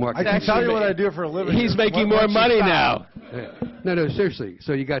market to market. I can tell you what I do for a living. He's making more money now. Yeah. No, seriously.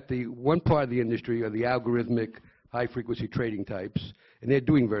 So you got the one part of the industry are the algorithmic, high-frequency trading types, and they're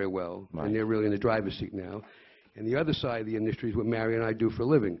doing very well, and they're really in the driver's seat now. And the other side of the industry is what Mario and I do for a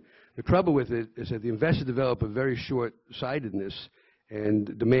living. The trouble with it is that the investors develop a very short-sightedness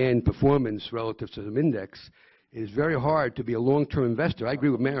and demand performance relative to some index. It is very hard to be a long-term investor. I agree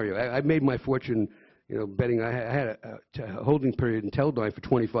with Mario. I made my fortune, betting. I had a holding period in Teledyne for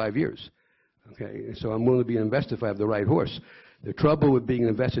 25 years. Okay, so I'm willing to be an investor if I have the right horse. The trouble with being an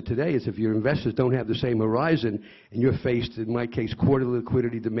investor today is if your investors don't have the same horizon and you're faced, in my case, quarterly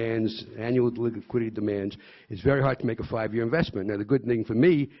liquidity demands, annual liquidity demands, it's very hard to make a 5-year investment. Now, the good thing for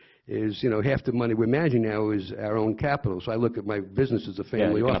me is, half the money we're managing now is our own capital. So I look at my business as a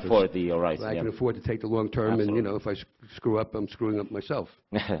family office. You can afford the horizon. I can afford to take the long term, and, if I screw up, I'm screwing up myself.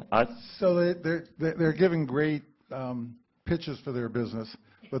 So they're giving great pitches for their business,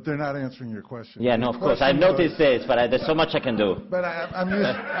 but they're not answering your question. Yeah, no, of course. I've noticed this, but there's so much I can do. But I'm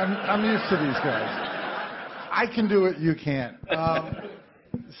used to these guys. I can do it, you can't.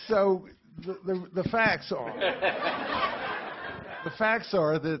 So the facts are... The facts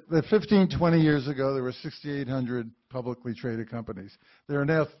are that 15, 20 years ago, there were 6,800 publicly traded companies. There are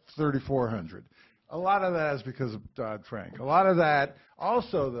now 3,400. A lot of that is because of Dodd-Frank. A lot of that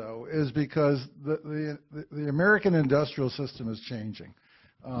also, though, is because the American industrial system is changing.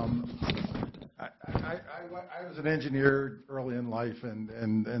 I was an engineer early in life,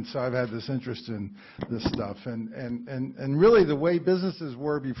 and so I've had this interest in this stuff. And really, the way businesses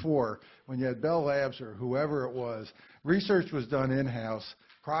were before, when you had Bell Labs or whoever it was, research was done in-house,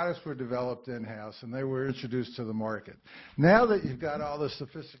 products were developed in-house, and they were introduced to the market. Now that you've got all this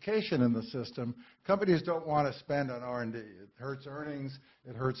sophistication in the system, companies don't want to spend on R&D. It hurts earnings,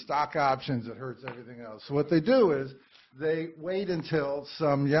 it hurts stock options, it hurts everything else. So what they do is they wait until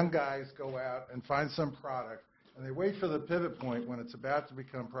some young guys go out and find some product, and they wait for the pivot point when it's about to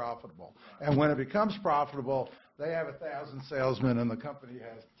become profitable. And when it becomes profitable, they have 1,000 salesmen, and the company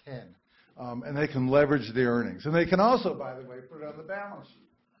has 10. And they can leverage the earnings. And they can also, by the way, put it on the balance sheet.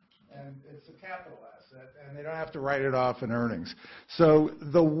 And it's a capital asset, and they don't have to write it off in earnings. So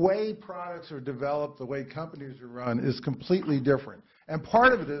the way products are developed, the way companies are run is completely different. And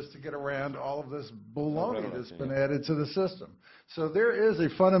part of it is to get around all of this baloney that's been added to the system. So there is a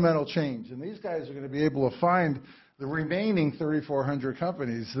fundamental change, and these guys are going to be able to find the remaining 3,400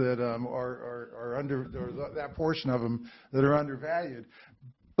 companies that are under, or that portion of them that are undervalued.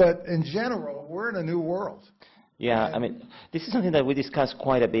 But in general, we're in a new world. Yeah, I mean, this is something that we discussed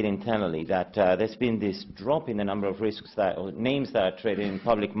quite a bit internally, that there's been this drop in the number of risks or names that are traded in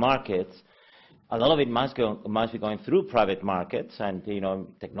public markets. A lot of it must be going through private markets, and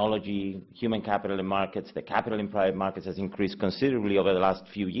technology, human capital in markets, the capital in private markets has increased considerably over the last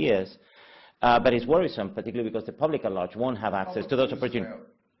few years. But it's worrisome, particularly because the public at large won't have access to those opportunities.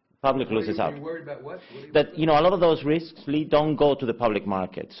 Public loses out. Are you worried about what? That, you know, a lot of those risks don't go to the public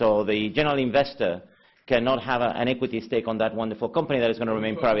market. So the general investor cannot have an equity stake on that wonderful company that is going to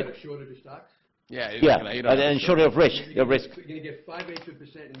remain private. Shorter the stocks? Yeah, And shorter of risk. You're going to get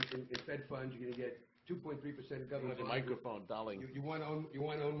 5.8% in Fed funds. You're going to get 2.3% government. The microphone, darling. You want to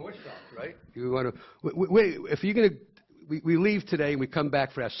own more stocks, right? You want to. Wait, if you're going to, we leave today and we come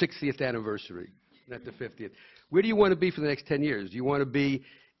back for our 60th anniversary, not the 50th. Where do you want to be for the next 10 years? Do you want to be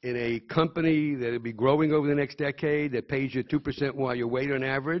in a company that will be growing over the next decade that pays you 2% while you wait on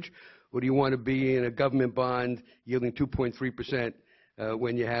average? Or do you want to be in a government bond yielding 2.3%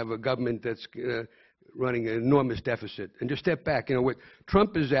 when you have a government that's running an enormous deficit? And just step back. You know, what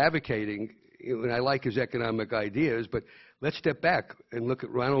Trump is advocating, and I like his economic ideas, but let's step back and look at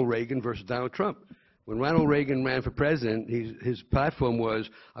Ronald Reagan versus Donald Trump. When Ronald Reagan ran for president, his platform was,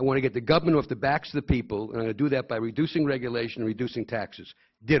 I want to get the government off the backs of the people, and I'm going to do that by reducing regulation and reducing taxes.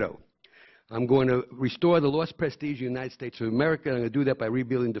 Ditto. I'm going to restore the lost prestige of the United States of America, and I'm going to do that by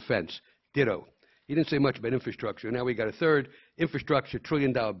rebuilding defense. Ditto. He didn't say much about infrastructure. Now we got a third infrastructure $1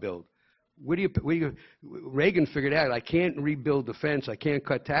 trillion bill. Reagan figured out, I can't rebuild defense, I can't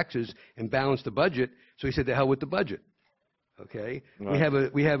cut taxes and balance the budget, so he said, the hell with the budget. Okay?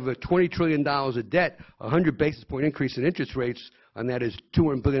 Right. We have $20 trillion of debt, a 100 basis point increase in interest rates on that is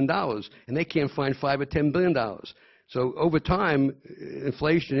 $200 billion, and they can't find $5 or $10 billion. So over time,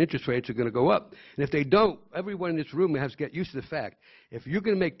 inflation and interest rates are going to go up. And if they don't, everyone in this room has to get used to the fact, if you're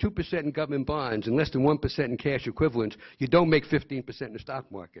going to make 2% in government bonds and less than 1% in cash equivalents, you don't make 15% in the stock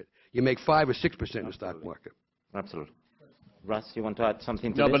market. You make 5 or 6% in the stock market. Absolutely. Russ, you want to add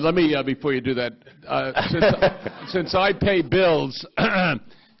something to this? No, but let me, before you do that, since I pay bills,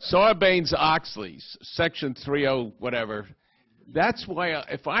 Sarbanes-Oxley's, Section 30 whatever, that's why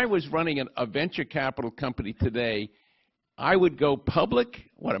if I was running a venture capital company today, I would go public.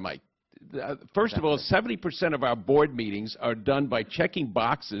 What am I? First of all, 70% of our board meetings are done by checking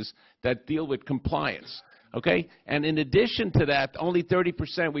boxes that deal with compliance. Okay? And in addition to that, only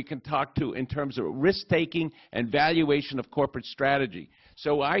 30% we can talk to in terms of risk-taking and valuation of corporate strategy.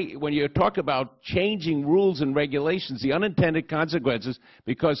 So when you talk about changing rules and regulations, the unintended consequences,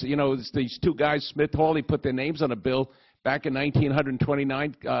 because, you know, these two guys, Smith Hawley, put their names on a bill back in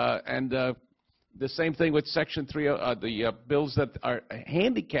 1929, and the same thing with Section 3, the bills that are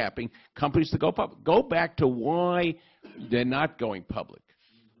handicapping companies to go public. Go back to why they're not going public.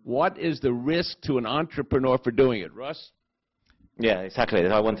 What is the risk to an entrepreneur for doing it? Russ? Yeah, exactly.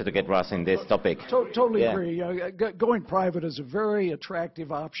 I wanted to get Russ in this topic. Totally agree. Going private is a very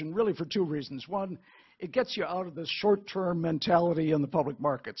attractive option, really for two reasons. One, it gets you out of this short-term mentality in the public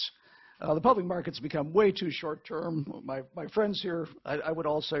markets. The public markets become way too short-term. My friends here, I would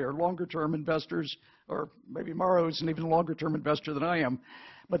all say, are longer-term investors, or maybe Mauro is an even longer-term investor than I am.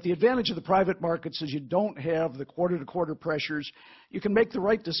 But the advantage of the private markets is you don't have the quarter-to-quarter pressures. You can make the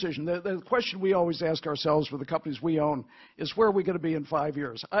right decision. The question we always ask ourselves for the companies we own is, where are we going to be in 5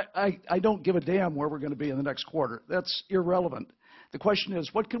 years? I don't give a damn where we're going to be in the next quarter. That's irrelevant. The question is,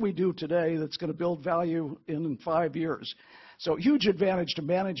 what can we do today that's going to build value in 5 years? So huge advantage to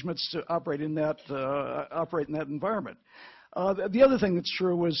managements to operate in that environment. The other thing that's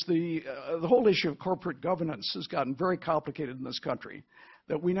true is the whole issue of corporate governance has gotten very complicated in this country.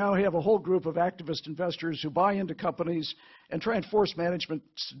 That we now have a whole group of activist investors who buy into companies and try and force management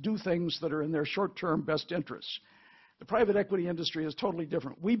to do things that are in their short-term best interests. The private equity industry is totally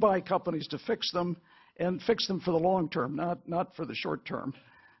different. We buy companies to fix them and fix them for the long term, not for the short term.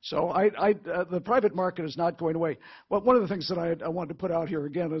 So the private market is not going away. Well, one of the things that I wanted to put out here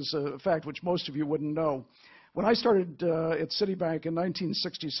again is a fact which most of you wouldn't know. When I started at Citibank in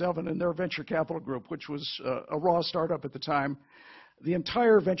 1967 in their venture capital group, which was a raw startup at the time, the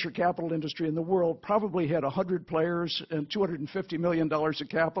entire venture capital industry in the world probably had 100 players and $250 million of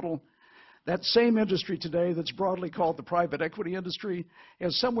capital. That same industry today that's broadly called the private equity industry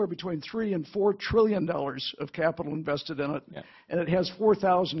has somewhere between $3 and $4 trillion of capital invested in it, and it has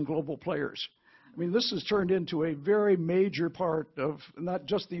 4,000 global players. I mean, this has turned into a very major part of not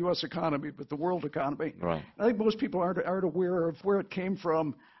just the U.S. economy, but the world economy. Right. I think most people aren't aware of where it came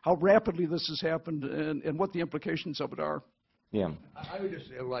from, how rapidly this has happened, and what the implications of it are. Yeah. I would just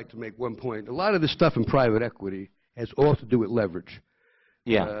like to make one point. A lot of this stuff in private equity has all to do with leverage.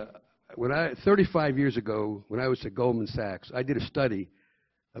 Yeah. 35 years ago, when I was at Goldman Sachs, I did a study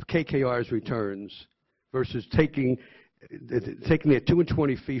of KKR's returns versus taking their 2 and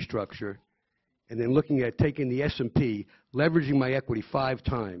 20 fee structure and then looking at taking the S&P, leveraging my equity 5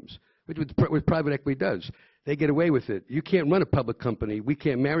 times, which is what private equity does. They get away with it. You can't run a public company.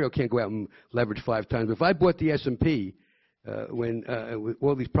 Mario can't go out and leverage 5 times. If I bought the S&P, when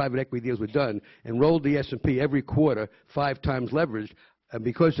all these private equity deals were done, and rolled the S&P every quarter 5 times leveraged, and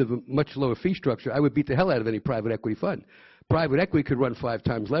because of a much lower fee structure, I would beat the hell out of any private equity fund. Private equity could run 5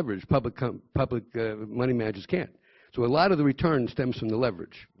 times leverage. Public money managers can't. So a lot of the return stems from the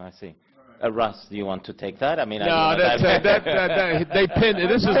leverage. I see. Russ, do you want to take that? I mean, no, they pinned.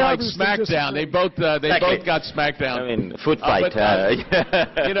 This is like SmackDown. They both got SmackDown. I mean, foot fight.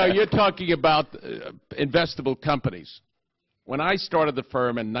 You know, you're talking about investable companies. When I started the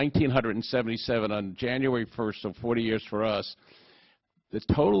firm in 1977, on January 1st, so 40 years for us, the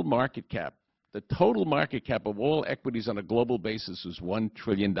total market cap of all equities on a global basis was $1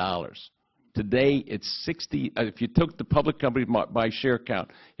 trillion. Today, it's 60. If you took the public company by share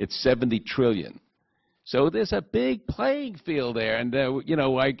count, it's 70 trillion. So there's a big playing field there. And, you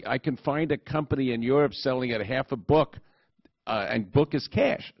know, I can find a company in Europe selling at half a book, and book is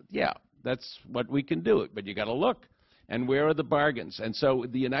cash. Yeah, that's what we can do. But you got to look. And where are the bargains? And so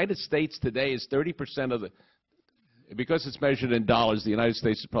the United States today is 30% of the, because it's measured in dollars, the United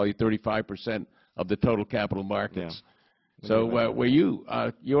States is probably 35% of the total capital markets. Yeah. So where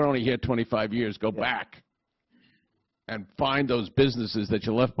you're only here 25 years, go back and find those businesses that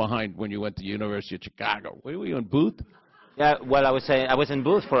you left behind when you went to the University of Chicago. Where were you, in Booth? Yeah, well, I was in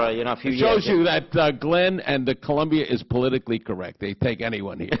Booth for a few years. It shows you that Glenn and the Columbia is politically correct. They take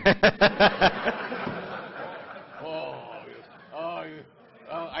anyone here.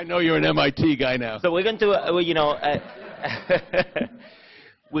 I know you're an MIT guy now. So we're going to,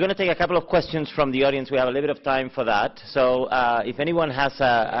 we're going to take a couple of questions from the audience. We have a little bit of time for that. So if anyone has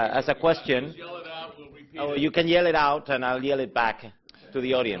a question, just yell it out, we'll repeat it. You can yell it out, and I'll yell it back to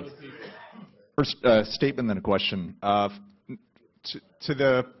the audience. First statement, then a question. To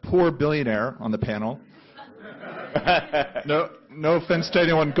the poor billionaire on the panel, no offense to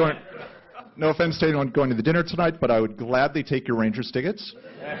anyone going. No offense to anyone going to the dinner tonight, but I would gladly take your Rangers tickets.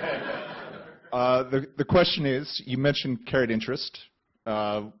 The question is, you mentioned carried interest.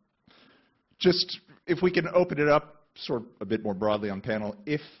 Just if we can open it up sort of a bit more broadly on panel,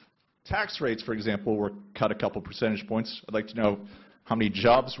 if tax rates, for example, were cut a couple percentage points, I'd like to know how many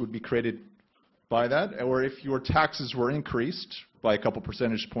jobs would be created by that, or if your taxes were increased by a couple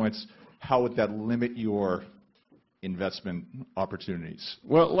percentage points, how would that limit your investment opportunities?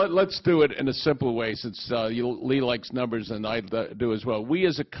 Well, let's do it in a simple way, since Lee likes numbers and I do as well. We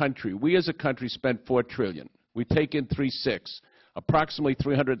as a country spent $4 trillion. We take in 3.6. Approximately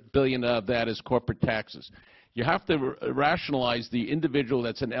 $300 billion of that is corporate taxes. You have to rationalize the individual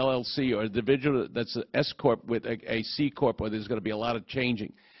that's an LLC or the individual that's an S corp with a C corp, where there's going to be a lot of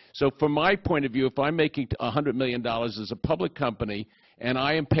changing. So from my point of view, if I'm making $100 million as a public company and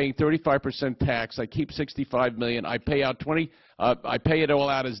I am paying 35% tax, I keep $65 million, I pay out I pay it all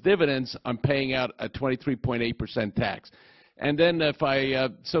out as dividends, I'm paying out a 23.8% tax. And then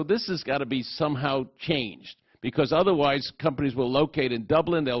so this has got to be somehow changed, because otherwise companies will locate in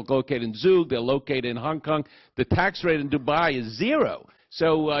Dublin, they'll locate in Zug, they'll locate in Hong Kong. The tax rate in Dubai is 0.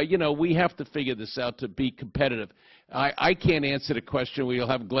 So, we have to figure this out to be competitive. I can't answer the question. We'll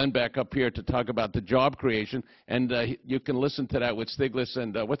have Glenn back up here to talk about the job creation, and you can listen to that with Stiglitz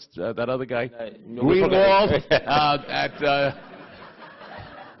and what's that other guy? Greenwald.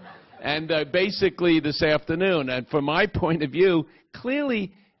 And basically this afternoon. And from my point of view,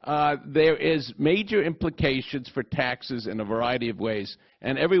 clearly there is major implications for taxes in a variety of ways,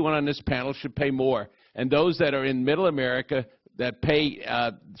 and everyone on this panel should pay more. And those that are in middle America that pay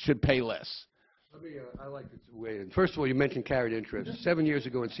should pay less. I like to weigh in. First of all, you mentioned carried interest. 7 years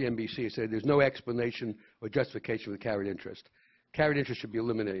ago on CNBC, it said there's no explanation or justification for the carried interest. Carried interest should be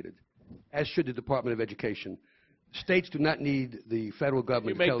eliminated, as should the Department of Education. States do not need the federal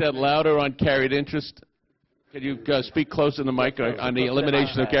government. Can you make that louder on carried interest? Can you speak closer to the mic on the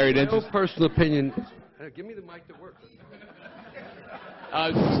elimination of carried interest? No personal opinion. Give me the mic that works.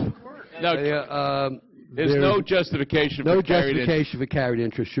 There's no justification for carried interest. No justification for carried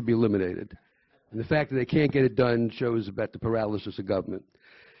interest should be eliminated. And the fact that they can't get it done shows about the paralysis of government.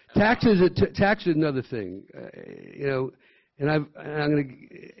 Taxes is another thing.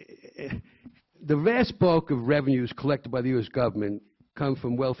 The vast bulk of revenues collected by the U.S. government come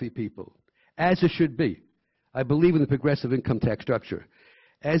from wealthy people, as it should be. I believe in the progressive income tax structure.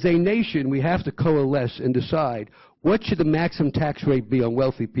 As a nation, we have to coalesce and decide what should the maximum tax rate be on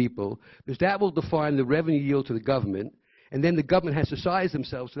wealthy people, because that will define the revenue yield to the government, and then the government has to size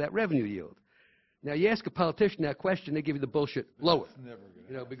themselves to that revenue yield. Now, you ask a politician that question, they give you the bullshit lower,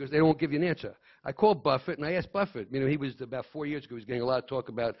 because they won't give you an answer. I called Buffett, and I asked Buffett. He was about 4 years ago, he was getting a lot of talk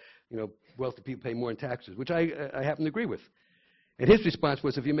about, wealthy people pay more in taxes, which I happen to agree with. And his response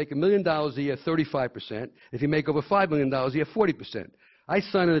was, if you make $1 million a year, 35%. If you make over $5 million a year, 40%. I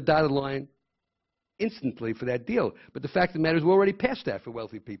signed on the dotted line instantly for that deal. But the fact of the matter is we're already past that for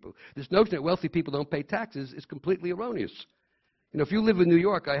wealthy people. This notion that wealthy people don't pay taxes is completely erroneous. You know, if you live in New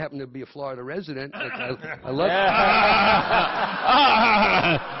York, I happen to be a Florida resident. I love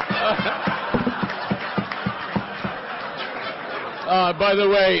By the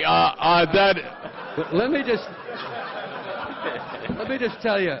way, Let me just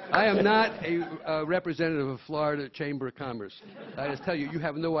tell you, I am not a representative of Florida Chamber of Commerce. I just tell you, you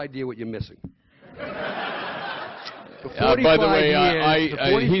have no idea what you're missing. For 45 by the way, years, for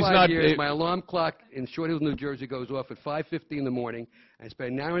 45 he's not. years, my alarm clock in Short Hills, New Jersey goes off at 5:50 in the morning. I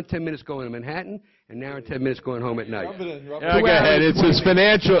spend an hour and 10 minutes going to Manhattan and an hour and 10 minutes going home at night. Go ahead. It's his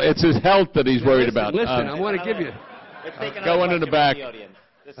financial, it's his health that he's worried about. Listen, I want to give you. Let's take another Go on in the back. question from the audience.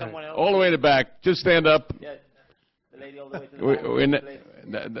 There's someone else. All the way in the back. Just stand up. Yeah, the lady all the way to the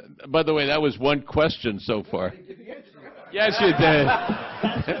back. By the way, that was one question so far. Yes, you did.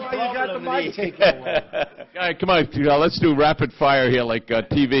 That's why you got the mic taken away. All right, come on, let's do rapid fire here like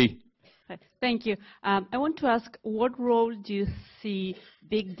TV. Thank you. I want to ask, what role do you see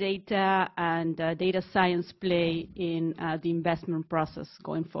big data and data science play in the investment process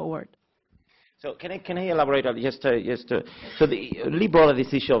going forward? So can I elaborate on so Lee brought up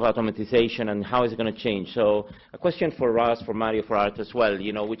this issue of automatization and how is it going to change. So a question for Russ, for Mario, for Art as well,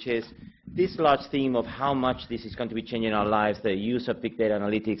 you know, which is this large theme of how much this is going to be changing our lives, the use of big data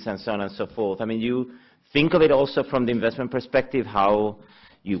analytics and so on and so forth. I mean, you think of it also from the investment perspective,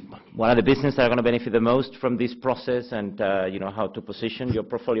 what are the businesses that are going to benefit the most from this process, and you know, how to position your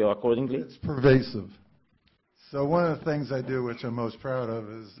portfolio accordingly? It's pervasive. So one of the things I do, which I'm most proud of,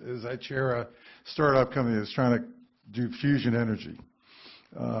 is I chair a startup company that's trying to do fusion energy.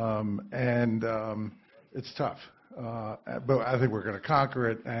 It's tough. But I think we're going to conquer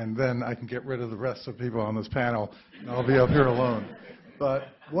it, and then I can get rid of the rest of the people on this panel, and I'll be up here alone. But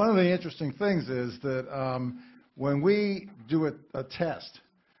one of the interesting things is that when we do a test,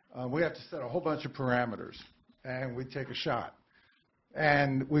 we have to set a whole bunch of parameters, and we take a shot.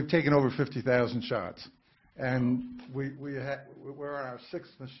 And we've taken over 50,000 shots. And we're on our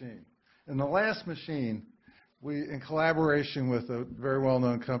 6th machine. In the last machine, in collaboration with a very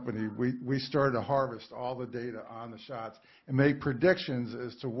well-known company, we started to harvest all the data on the shots and make predictions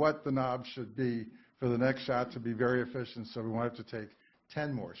as to what the knob should be for the next shot to be very efficient, so we wanted to take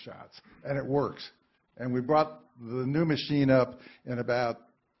 10 more shots. And it works. And we brought the new machine up in about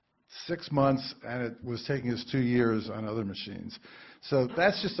 6 months, and it was taking us 2 years on other machines. So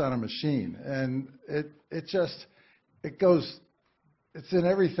that's just on a machine. And it's in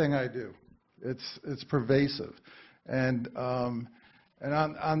everything I do. It's pervasive. And I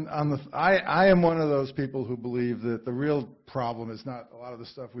am one of those people who believe that the real problem is not a lot of the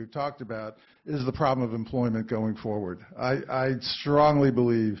stuff we've talked about, is the problem of employment going forward. I strongly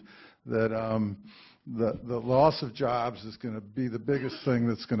believe that the loss of jobs is going to be the biggest thing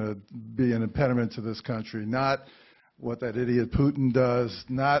that's going to be an impediment to this country, not what that idiot Putin does,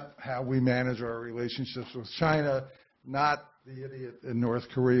 not how we manage our relationships with China, not the idiot in North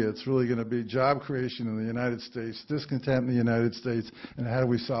Korea. It's really going to be job creation in the United States, discontent in the United States, and how do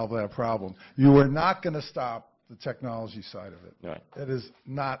we solve that problem? You are not going to stop the technology side of it. Right. It is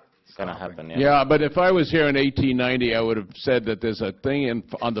not going to happen. Yeah, but if I was here in 1890, I would have said that there's a thing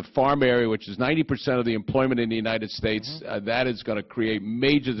on the farm area, which is 90% of the employment in the United States, that is going to create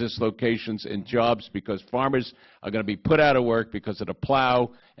major dislocations in jobs because farmers are going to be put out of work because of the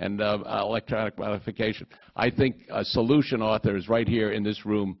plow and electronic modification. I think a solution author is right here in this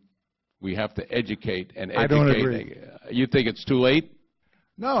room. We have to educate and educate. I don't agree. You think it's too late?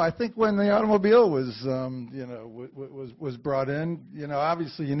 No, I think when the automobile was, was brought in,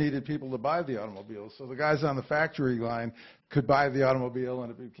 obviously you needed people to buy the automobile. So the guys on the factory line could buy the automobile,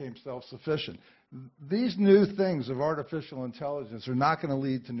 and it became self-sufficient. These new things of artificial intelligence are not going to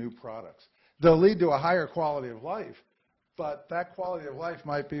lead to new products. They'll lead to a higher quality of life, but that quality of life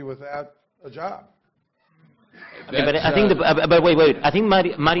might be without a job. Yeah, but I think, but wait. I think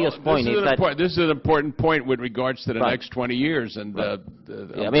Mario's point is that this is an important point with regards to the next 20 years, and I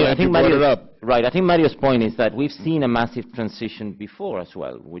think Mario's point is that we've seen a massive transition before as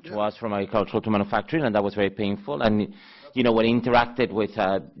well, which was from agricultural to manufacturing, and that was very painful. And when it interacted with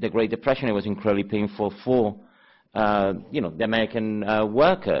the Great Depression, it was incredibly painful for the American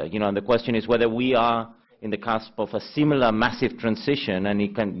worker. And the question is whether we are in the cusp of a similar massive transition,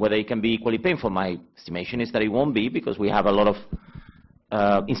 and whether it can be equally painful. My estimation is that it won't be, because we have a lot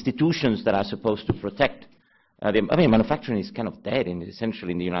of institutions that are supposed to protect. Manufacturing is kind of dead,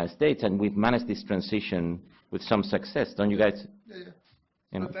 essentially, in the United States, and we've managed this transition with some success. Don't you guys? Yeah.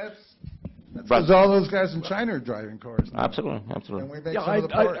 You know? But that's because all those guys in China are driving cars now. Absolutely, absolutely. And we make some of the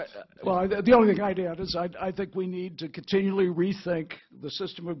parts. The only thing I'd add is I think we need to continually rethink the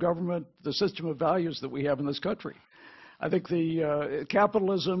system of government, the system of values that we have in this country. I think the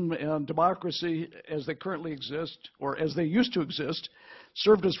capitalism and democracy as they currently exist, or as they used to exist,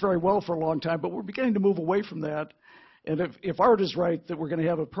 served us very well for a long time, but we're beginning to move away from that. And if Art is right that we're going to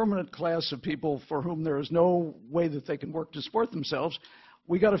have a permanent class of people for whom there is no way that they can work to support themselves,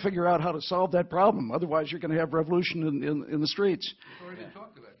 we got to figure out how to solve that problem. Otherwise, you're going to have revolution in the streets. We've already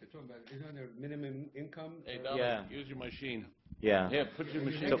talked about it. They're talking about, isn't there minimum income? Hey, Dominic, Yeah. Use your machine. Yeah. Yeah, put your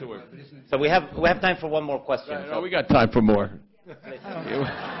machine to work. So we have time for one more question. No, we got time for more.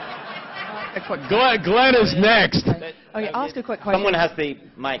 Glenn is next. Okay, I'll ask a quick question. Someone has the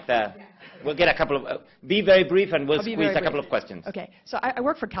mic there. We'll get a couple of. Be very brief, and we'll I'll be squeeze very a couple brief. of questions. Okay, so I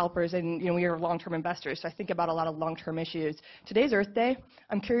work for CalPERS, and we are long-term investors, so I think about a lot of long-term issues. Today's Earth Day.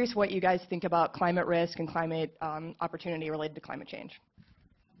 I'm curious what you guys think about climate risk and climate opportunity related to climate change.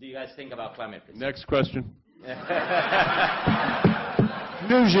 Do you guys think about climate risk? Next question.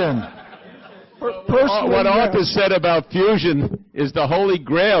 Fusion. What Arthur said about fusion is the holy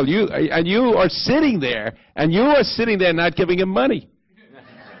grail. You are sitting there, not giving him money.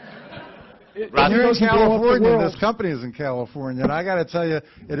 You're in California, this company is in California, and I got to tell you,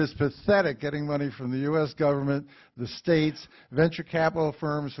 it is pathetic getting money from the U.S. government, the states, venture capital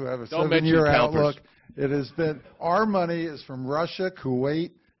firms who have a 7-year outlook. It has been, our money is from Russia,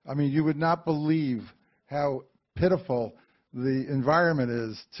 Kuwait. I mean, you would not believe how pitiful the environment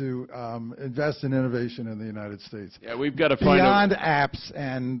is to invest in innovation in the United States. Yeah, we've got to find beyond apps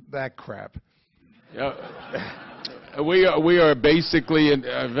and that crap. Yeah. We are basically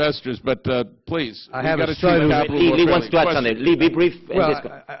investors, but please, I have got a to treat capital more Lee wants to add something. Lee, be brief.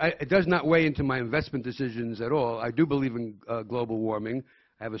 Well, it does not weigh into my investment decisions at all. I do believe in global warming.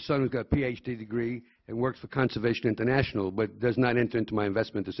 I have a son who's got a PhD degree and works for Conservation International, but does not enter into my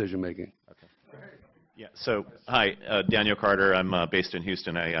investment decision making. Okay. Yeah. So, hi, Daniel Carter. I'm based in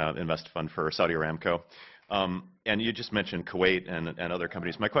Houston. I invest fund for Saudi Aramco. And you just mentioned Kuwait and other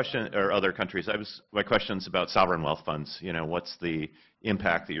companies. My question, or other countries, my question's about sovereign wealth funds. What's the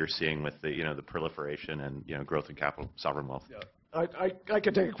impact that you're seeing with the proliferation and growth in capital, sovereign wealth? Yeah. I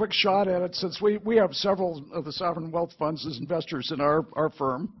could take a quick shot at it since we have several of the sovereign wealth funds as investors in our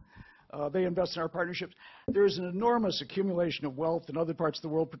firm. They invest in our partnerships. There's an enormous accumulation of wealth in other parts of the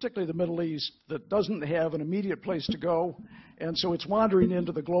world, particularly the Middle East, that doesn't have an immediate place to go, and so it's wandering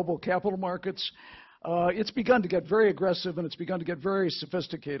into the global capital markets. It's begun to get very aggressive, and it's begun to get very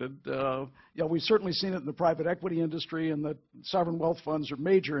sophisticated. We've certainly seen it in the private equity industry, and the sovereign wealth funds are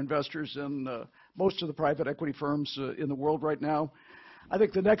major investors in most of the private equity firms in the world right now. I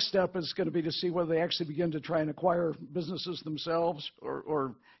think the next step is going to be to see whether they actually begin to try and acquire businesses themselves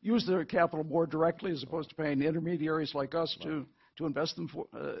or use their capital more directly as opposed to paying intermediaries like us to invest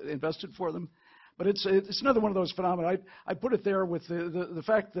it for them. But it's another one of those phenomena. I put it there with the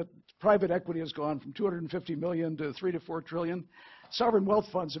fact that private equity has gone from $250 million to $3 to $4 trillion. Sovereign wealth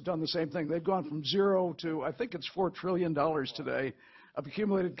funds have done the same thing. They've gone from zero to, I think it's $4 trillion today of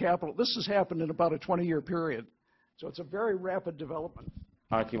accumulated capital. This has happened in about a 20-year period. So it's a very rapid development.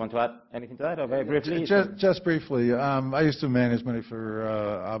 Mark, you want to add anything to that, or very briefly? Just briefly, I used to manage money for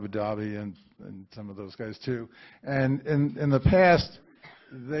Abu Dhabi and some of those guys too. And in the past,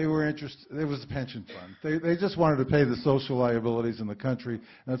 they were interested. It was a pension fund. They just wanted to pay the social liabilities in the country, and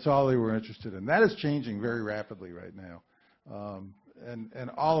that's all they were interested in. That is changing very rapidly right now,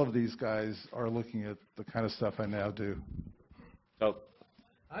 and all of these guys are looking at the kind of stuff I now do. So,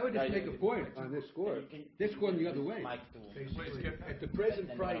 I would just make a point on this score. This going the other way. At the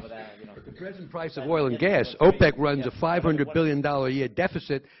present price of oil and gas, OPEC runs a $500 billion a year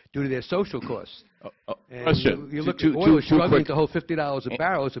deficit due to their social costs. Question. You look at oil struggling to hold $50 a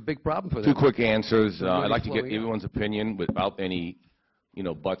barrel. It's a big problem for them. Two quick answers. I'd like to get everyone's opinion without any,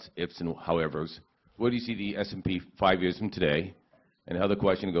 buts, ifs, and howevers. Where do you see the S&P 5 years from today? And the other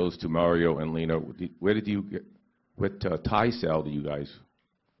question goes to Mario and Lena. What tie cell do you guys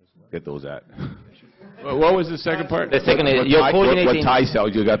get those at? What was the second part? The second is you're coordinating. What tie cell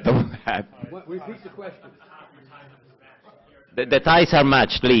you got them at? Repeat the question. The ties are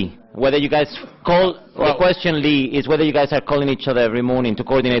matched, Lee. Whether you guys call, the question, Lee, is whether you guys are calling each other every morning to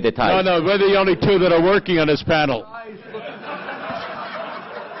coordinate the ties. No, we're the only two that are working on this panel. Ties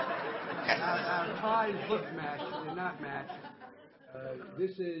look matched. They're not matched.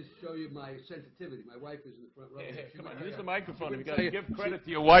 This is show you my sensitivity. My wife is in the front row. Come on, use the microphone. You've got to give credit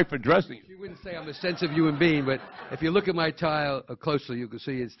to your wife for dressing you. She wouldn't say I'm a sensitive human being, but if you look at my tile closely, you can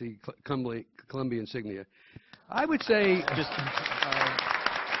see it's the Columbia insignia. I would say just...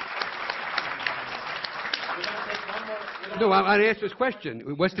 No, I'd answer this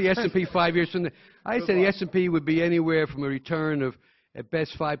question. What's the S&P 5 years from now? I'd say the S&P would be anywhere from a return of, at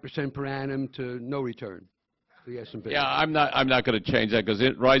best, 5% per annum to no return. The S&P. Yeah, I'm not going to change that because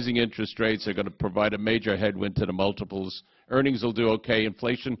rising interest rates are going to provide a major headwind to the multiples. Earnings will do okay.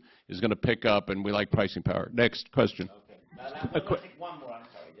 Inflation is going to pick up, and we like pricing power. Next question. Okay. One more. I'm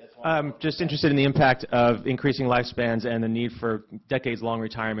sorry. I'm just interested in the impact of increasing lifespans and the need for decades-long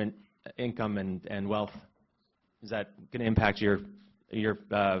retirement income and wealth. Is that going to impact your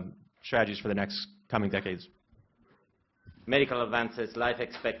strategies for the next coming decades? Medical advances, life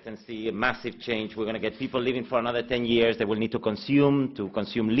expectancy, a massive change. We're going to get people living for another 10 years. They will need to consume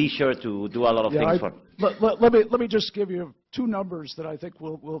leisure, to do a lot of things. Let me just give you two numbers that I think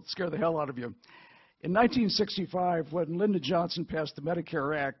will scare the hell out of you. In 1965, when Lyndon Johnson passed the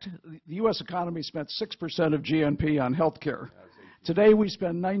Medicare Act, the U.S. economy spent 6% of GNP on health care. Today, we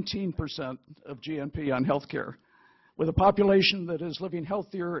spend 19% of GNP on health care, with a population that is living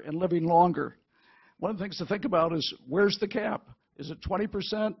healthier and living longer. One of the things to think about is, where's the cap? Is it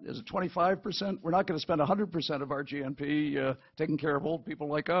 20%? Is it 25%? We're not going to spend 100% of our GNP taking care of old people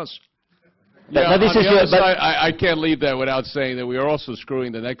like us. Yeah, on the other side, I can't leave that without saying that we are also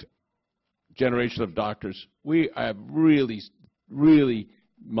screwing the next generation of doctors. We have really, really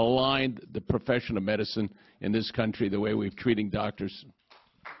maligned the profession of medicine in this country, the way we're treating doctors.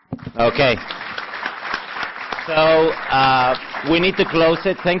 Okay. So we need to close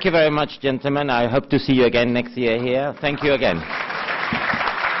it. Thank you very much, gentlemen. I hope to see you again next year here. Thank you again.